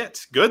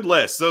shit. Good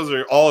list. Those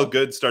are all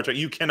good Star Trek.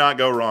 You cannot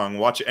go wrong.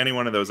 Watch any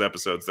one of those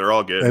episodes. They're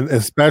all good, and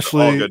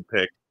especially all good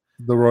pick.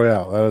 The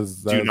Royale.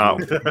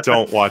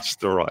 Don't watch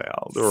The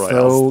Royale. The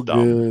Royale's so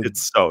dumb. Good.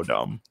 It's so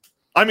dumb.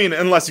 I mean,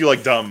 unless you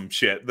like dumb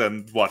shit,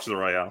 then watch The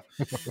Royale.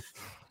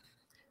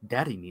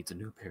 Daddy needs a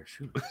new pair of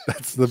shoes.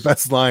 That's the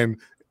best line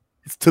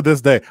to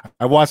this day.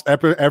 I watched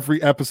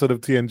every episode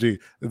of TNG.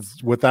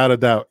 It's without a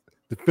doubt,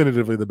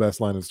 definitively the best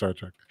line in Star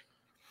Trek.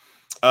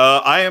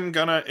 I am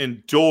gonna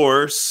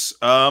endorse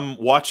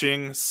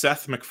watching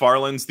Seth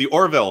MacFarlane's The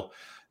Orville.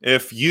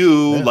 If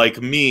you,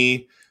 like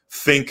me,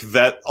 think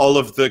that all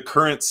of the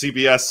current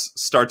CBS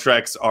Star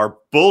Treks are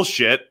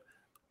bullshit,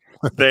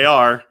 they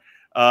are.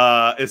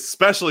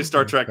 Especially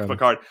Star Trek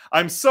Picard.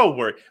 I'm so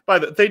worried.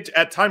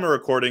 At time of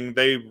recording,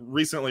 they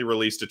recently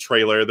released a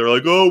trailer. They're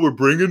like, "Oh, we're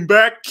bringing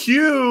back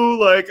Q."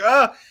 Like,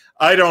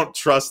 I don't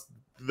trust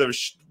the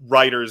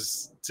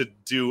writers to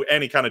do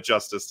any kind of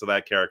justice to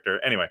that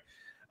character. Anyway,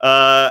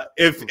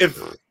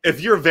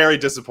 if you're very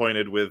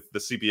disappointed with the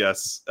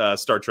CBS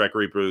Star Trek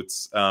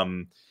reboots,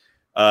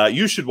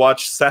 you should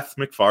watch Seth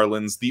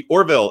MacFarlane's The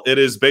Orville. It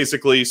is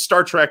basically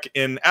Star Trek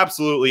in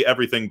absolutely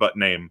everything but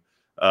name.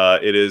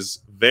 It is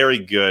very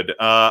good.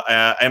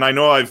 And I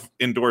know I've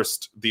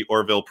endorsed The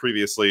Orville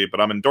previously, but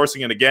I'm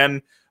endorsing it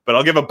again. But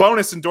I'll give a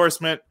bonus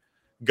endorsement.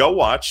 Go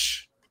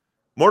watch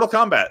Mortal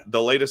Kombat,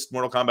 the latest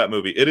Mortal Kombat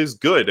movie. It is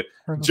good.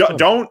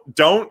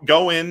 Don't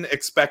go in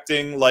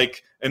expecting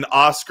like an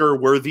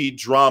Oscar-worthy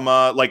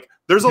drama. Like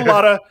there's a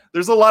lot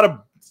of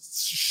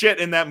shit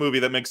in that movie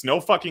that makes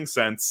no fucking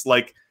sense.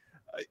 Like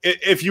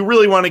if you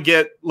really want to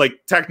get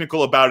like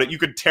technical about it, you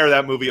could tear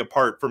that movie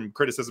apart from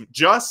criticism.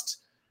 Just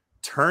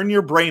turn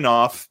your brain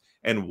off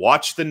and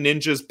watch the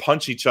ninjas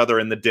punch each other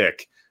in the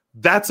dick.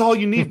 That's all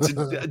you need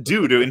to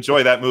do to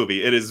enjoy that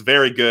movie. It is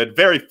very good,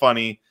 very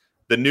funny.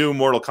 The new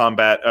Mortal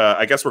Kombat,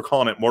 I guess we're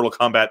calling it Mortal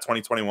Kombat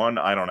 2021.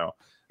 I don't know.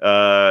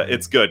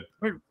 It's good.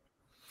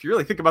 If you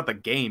really think about the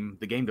game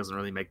doesn't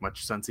really make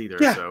much sense either.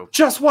 Yeah, so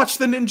just watch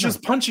the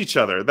ninjas punch each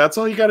other. That's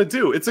all you got to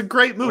do. It's a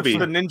great movie.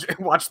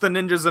 Watch the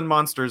ninjas and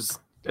monsters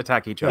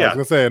attack each other. I was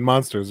gonna say, and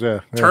monsters,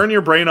 Turn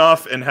your brain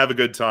off and have a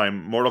good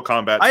time. Mortal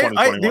Kombat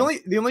 2021.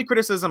 The only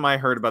criticism I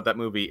heard about that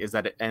movie is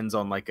that it ends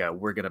on like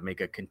we're gonna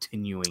make a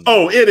continuing.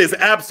 Oh, it is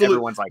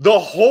absolutely like, the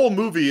whole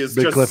movie is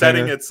just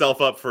setting itself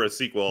up for a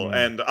sequel,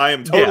 and I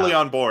am totally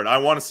on board. I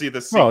want to see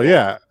this sequel. Oh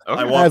yeah,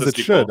 I want as it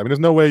should. I mean, there's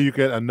no way you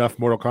get enough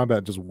Mortal Kombat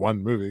in just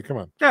one movie. Come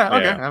on. Yeah.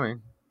 Okay. I mean,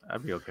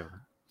 I'd be okay with it.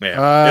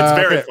 Yeah,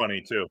 it's very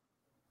funny too.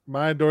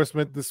 My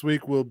endorsement this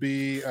week will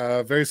be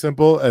very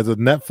simple. As a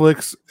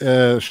Netflix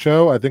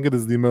show, I think it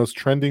is the most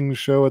trending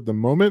show at the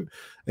moment.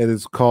 It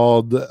is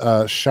called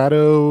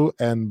Shadow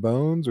and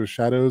Bones, or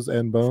Shadows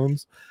and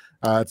Bones.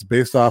 It's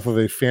based off of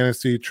a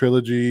fantasy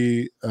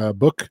trilogy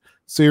book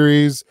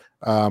series.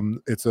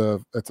 It's a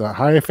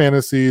high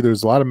fantasy.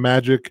 There's a lot of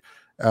magic,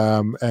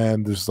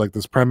 and there's like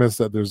this premise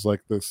that there's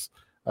like this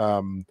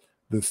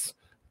this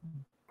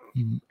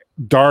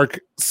dark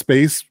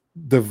space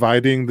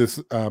dividing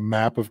this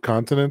map of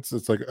continents.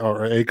 It's like,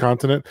 or a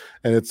continent,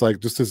 and it's like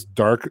just this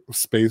dark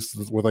space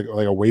with like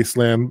a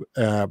wasteland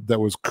that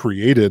was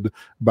created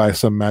by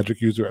some magic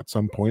user at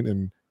some point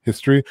in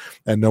history,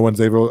 and no one's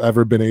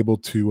ever been able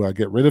to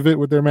get rid of it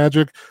with their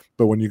magic.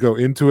 But when you go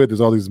into it,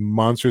 there's all these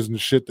monsters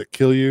and shit that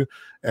kill you,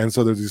 and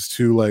so there's these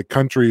two like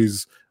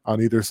countries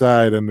on either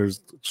side, and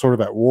there's sort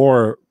of at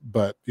war,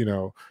 but you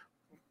know,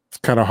 it's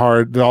kind of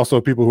hard. There's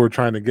also people who are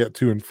trying to get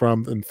to and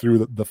from and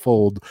through the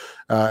fold.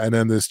 And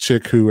then this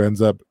chick who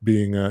ends up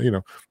being,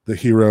 the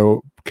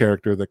hero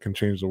character that can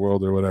change the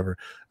world or whatever.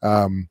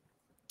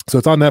 So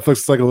it's on Netflix.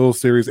 It's like a little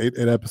series, 8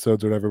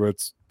 episodes or whatever, but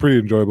it's pretty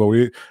enjoyable.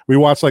 We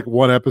watched like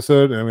one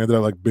episode and we ended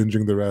up like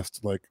binging the rest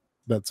like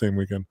that same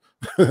weekend.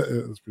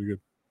 It was pretty good.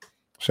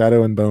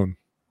 Shadow and Bone.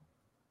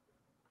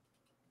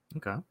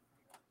 Okay.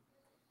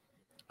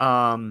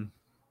 I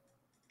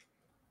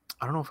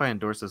don't know if I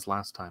endorsed this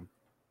last time.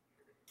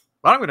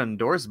 But I'm going to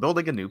endorse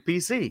building a new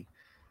PC.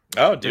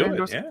 Oh, do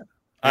it, yeah.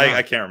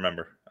 I can't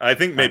remember. I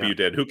think maybe you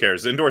did. Who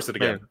cares? Endorse it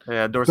again.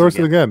 Yeah, endorse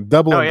it again.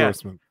 Double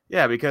endorsement.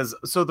 Yeah, because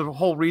so the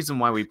whole reason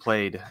why we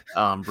played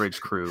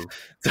Bridge Crew.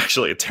 It's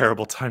actually a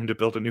terrible time to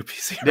build a new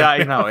PC. Yeah,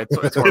 I know. It's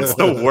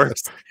the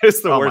worst. It's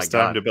the worst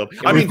time to build.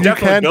 I mean, you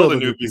definitely can build a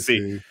new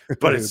PC,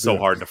 but it's so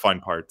hard to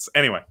find parts.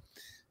 Anyway.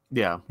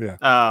 Yeah.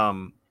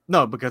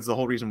 No, because the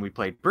whole reason we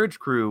played Bridge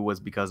Crew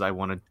was because I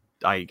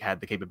had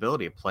the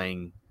capability of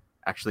playing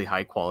actually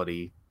high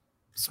quality,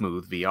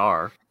 smooth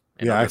VR.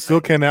 Yeah, I still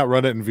cannot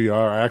run it in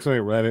VR. I actually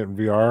ran it in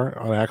VR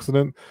on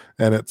accident,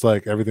 and it's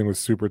like everything was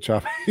super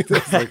choppy.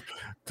 It's like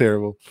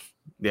terrible.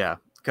 Yeah,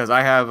 because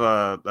I have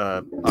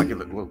a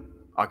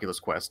Oculus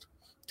Quest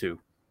 2.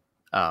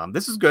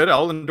 This is good.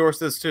 I'll endorse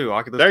this too.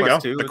 Oculus there you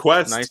Quest go. 2. The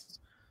Quest. Nice.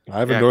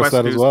 I've endorsed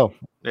that as well.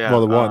 Yeah.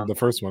 Well, the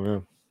first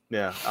one.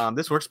 Yeah.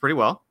 This works pretty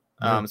well.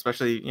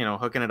 Especially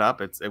hooking it up.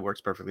 It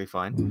works perfectly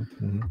fine.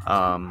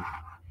 Mm-hmm.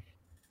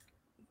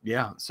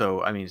 Yeah,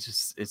 so I mean,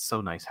 it's so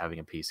nice having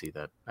a PC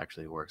that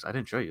actually works. I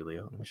didn't show you,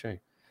 Leo. Let me show you.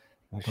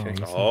 Look at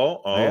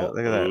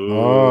that.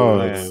 Oh,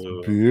 that's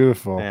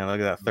beautiful. Yeah, look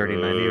at that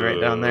 3090 right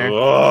down there.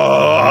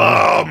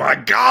 Oh my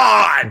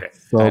god!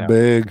 So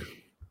big.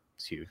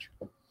 It's huge.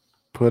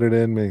 Put it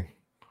in me.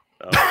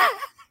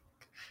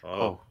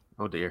 Oh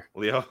dear.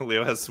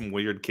 Leo has some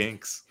weird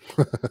kinks.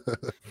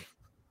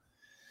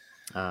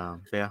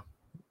 Yeah.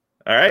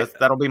 All right.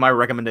 That'll be my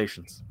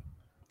recommendations.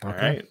 All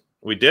right.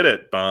 We did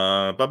it.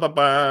 Can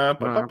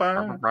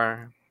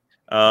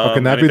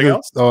that be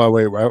else? Oh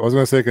wait, I was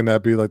gonna say, can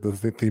that be like the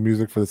theme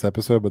music for this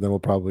episode? But then we'll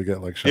probably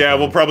get like. Yeah,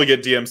 we'll probably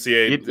get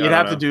DMCA. You'd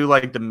have to do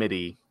like the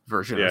MIDI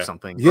version or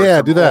something.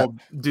 Yeah, do that.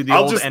 Do the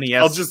old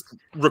NES. I'll just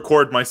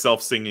record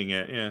myself singing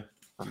it. Yeah.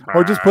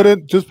 Or just put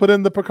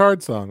in the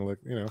Picard song, like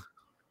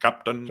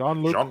Captain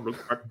Jean-Luc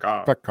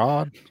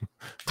Picard.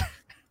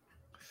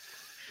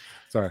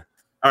 Sorry.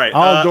 All right.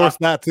 I'll endorse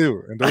that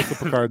too. Endorse the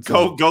Picard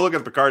song. Go look at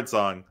the Picard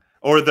song.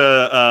 Or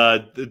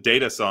the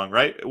Data song,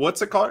 right?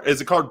 What's it called?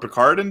 Is it called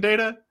Picard and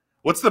Data?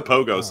 What's the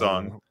Pogo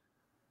song?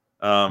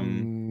 I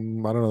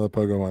don't know the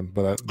Pogo one,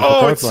 but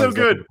it's so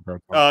good.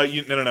 No.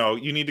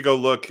 You need to go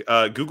look.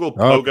 Google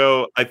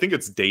Pogo. I think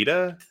it's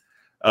Data.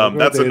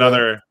 That's Data.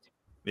 Another.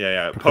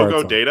 Yeah. Picard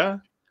Pogo song.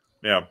 Data.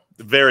 Yeah,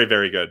 very,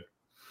 very good.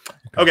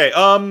 Okay.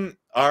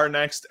 Our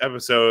next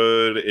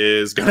episode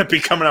is going to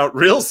be coming out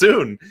real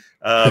soon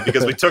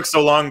because we took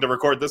so long to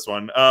record this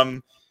one.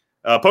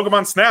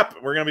 Pokemon Snap.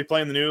 We're going to be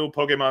playing the new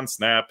Pokemon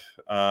Snap.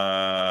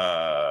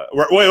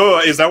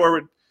 Wait. Is that where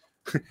we're...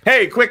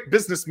 Hey, quick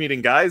business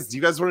meeting, guys. Do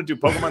you guys want to do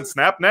Pokemon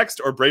Snap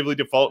next or Bravely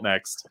Default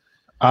next?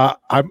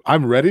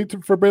 I'm ready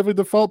for Bravely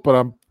Default,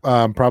 but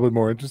I'm probably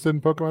more interested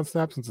in Pokemon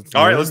Snap since it's...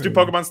 All right, let's do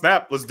Pokemon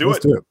Snap. Let's do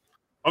it.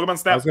 Pokemon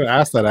Snap. I was going to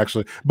ask that,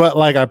 actually. But,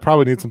 I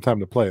probably need some time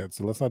to play it,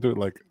 so let's not do it,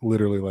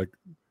 literally,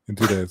 in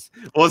 2 days.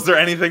 Well, is there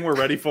anything we're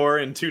ready for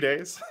in 2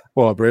 days?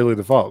 Well, Bravely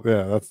Default.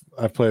 Yeah,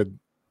 I've played...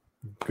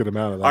 good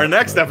amount of that. Our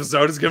next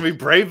episode is going to be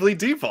Bravely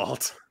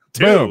Default.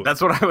 Boom.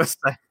 That's what I was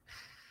saying.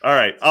 All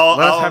right,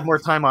 Let's have more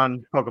time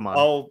on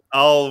Pokemon.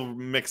 I'll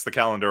mix the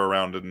calendar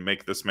around and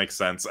make this make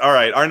sense. All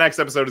right, our next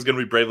episode is going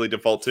to be Bravely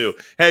Default 2.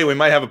 Hey, we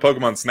might have a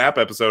Pokemon Snap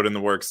episode in the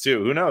works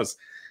too. Who knows?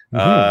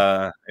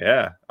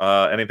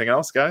 Mm-hmm. Anything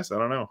else, guys? I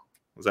don't know.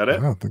 Was that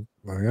it? I think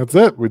that's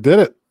it. We did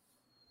it.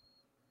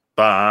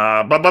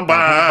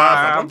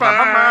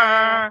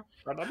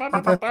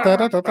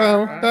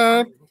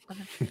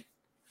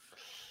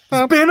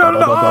 It's been a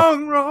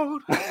long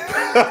road.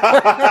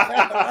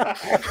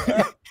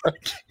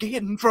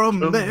 Getting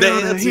from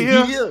there to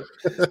here.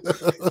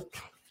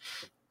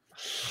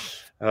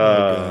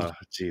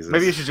 Jesus.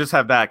 Maybe you should just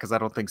have that because I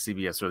don't think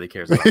CBS really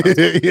cares about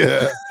that.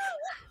 Yeah.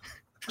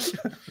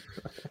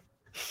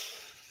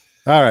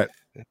 All right.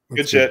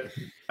 Good shit.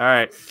 All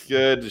right.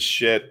 Good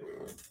shit.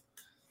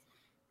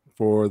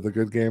 For the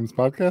Good Games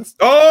podcast.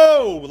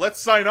 Oh,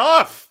 let's sign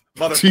off.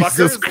 Motherfuckers.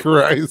 Jesus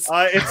Christ.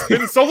 It's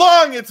been so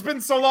long. It's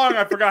been so long.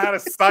 I forgot how to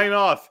sign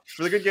off.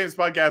 For the Good Games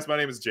podcast, my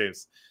name is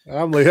James.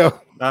 I'm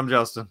Leo. I'm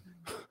Justin.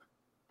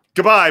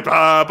 Goodbye.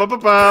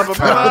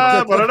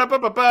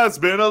 It's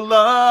been a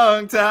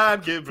long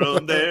time. Get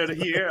from there to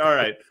here. All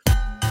right.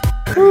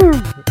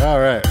 All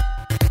right.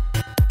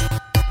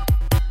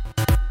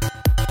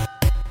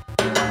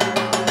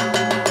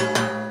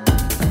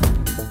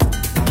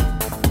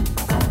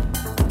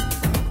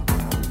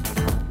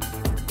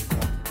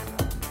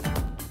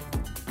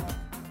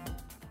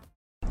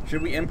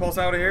 Should we impulse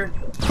out of here?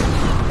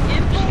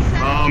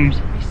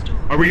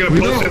 Are we gonna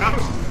pull it out?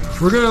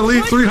 We're gonna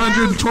leave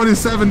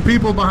 327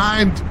 people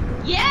behind.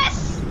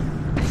 Yes!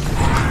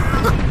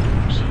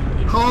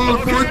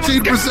 Oh,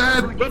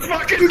 14%. Let's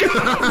fucking go!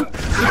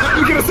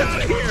 Get us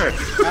out of here!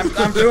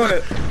 I'm doing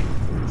it.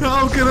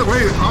 Oh, get it!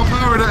 Wait, I'll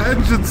power the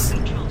engines.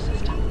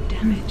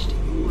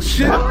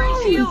 Shit!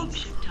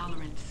 Shields.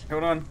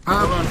 Hold on.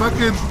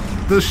 Fucking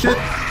the shit.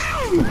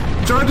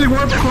 Charging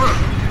warp core.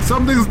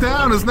 Something's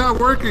down. It's not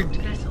working.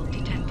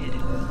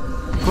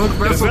 Cloak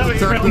vessel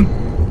detected.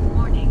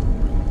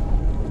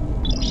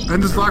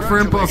 Engines locked for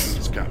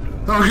impulse.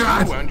 Oh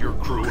god! You and your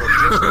crew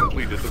have just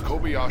completed the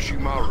Kobayashi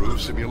Maru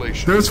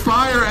simulation. There's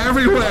fire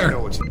everywhere. I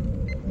know it's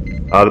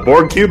The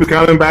Borg cube is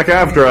coming back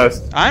after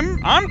us.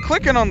 I'm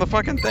clicking on the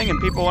fucking thing and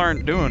people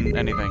aren't doing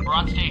anything. We're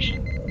on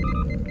station.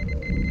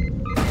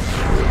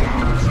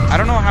 I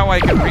don't know how I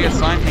can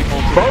reassign people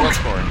to Folks, work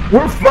for it.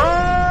 we're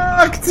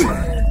fucked!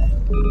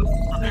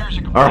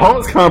 Our hull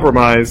is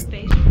compromised.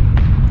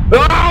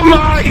 Oh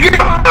my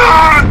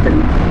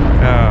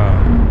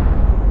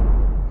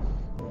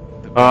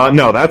god!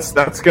 No,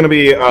 that's gonna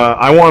be,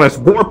 I want us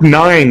warp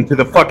 9 to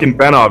the fucking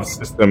Benov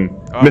system,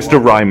 Mr.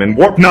 Ryman.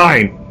 Warp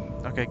 9!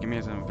 Okay, give me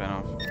a second,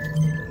 Benov.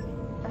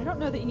 I don't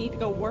know that you need to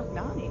go warp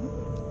 9.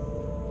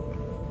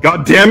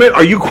 God damn it,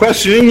 are you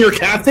questioning your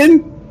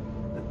captain?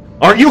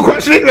 Are you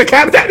questioning the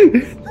captain?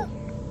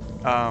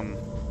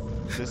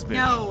 This bitch.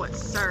 No,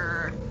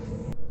 sir.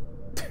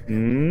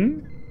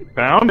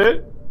 Found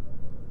it.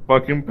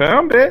 Fucking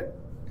found it.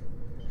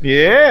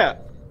 Yeah.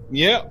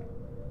 Yep.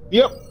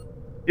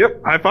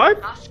 High five?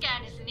 Our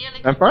scan is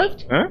nearly High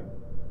five? Huh?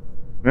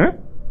 Huh?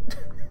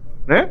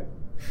 Huh?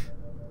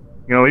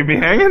 You gonna leave me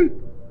hanging?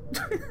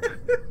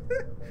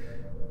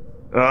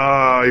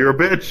 You're a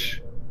bitch.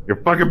 You're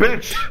a fucking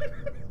bitch.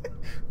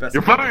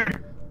 You're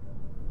fired.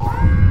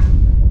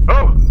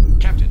 Oh!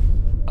 Captain,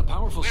 a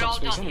powerful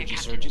subspace energy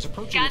surge is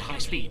approaching at high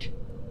speed.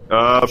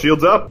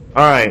 Shields up.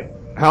 Alright.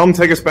 Helm,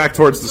 take us back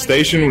towards the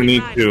station. We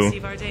need to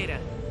receive our data.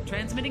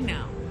 Transmitting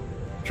now.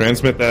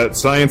 transmit that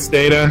science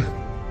data.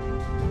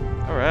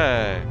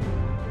 Alright.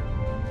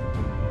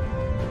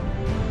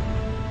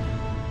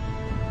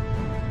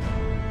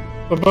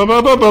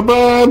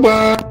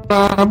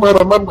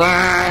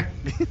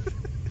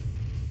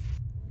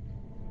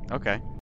 Okay.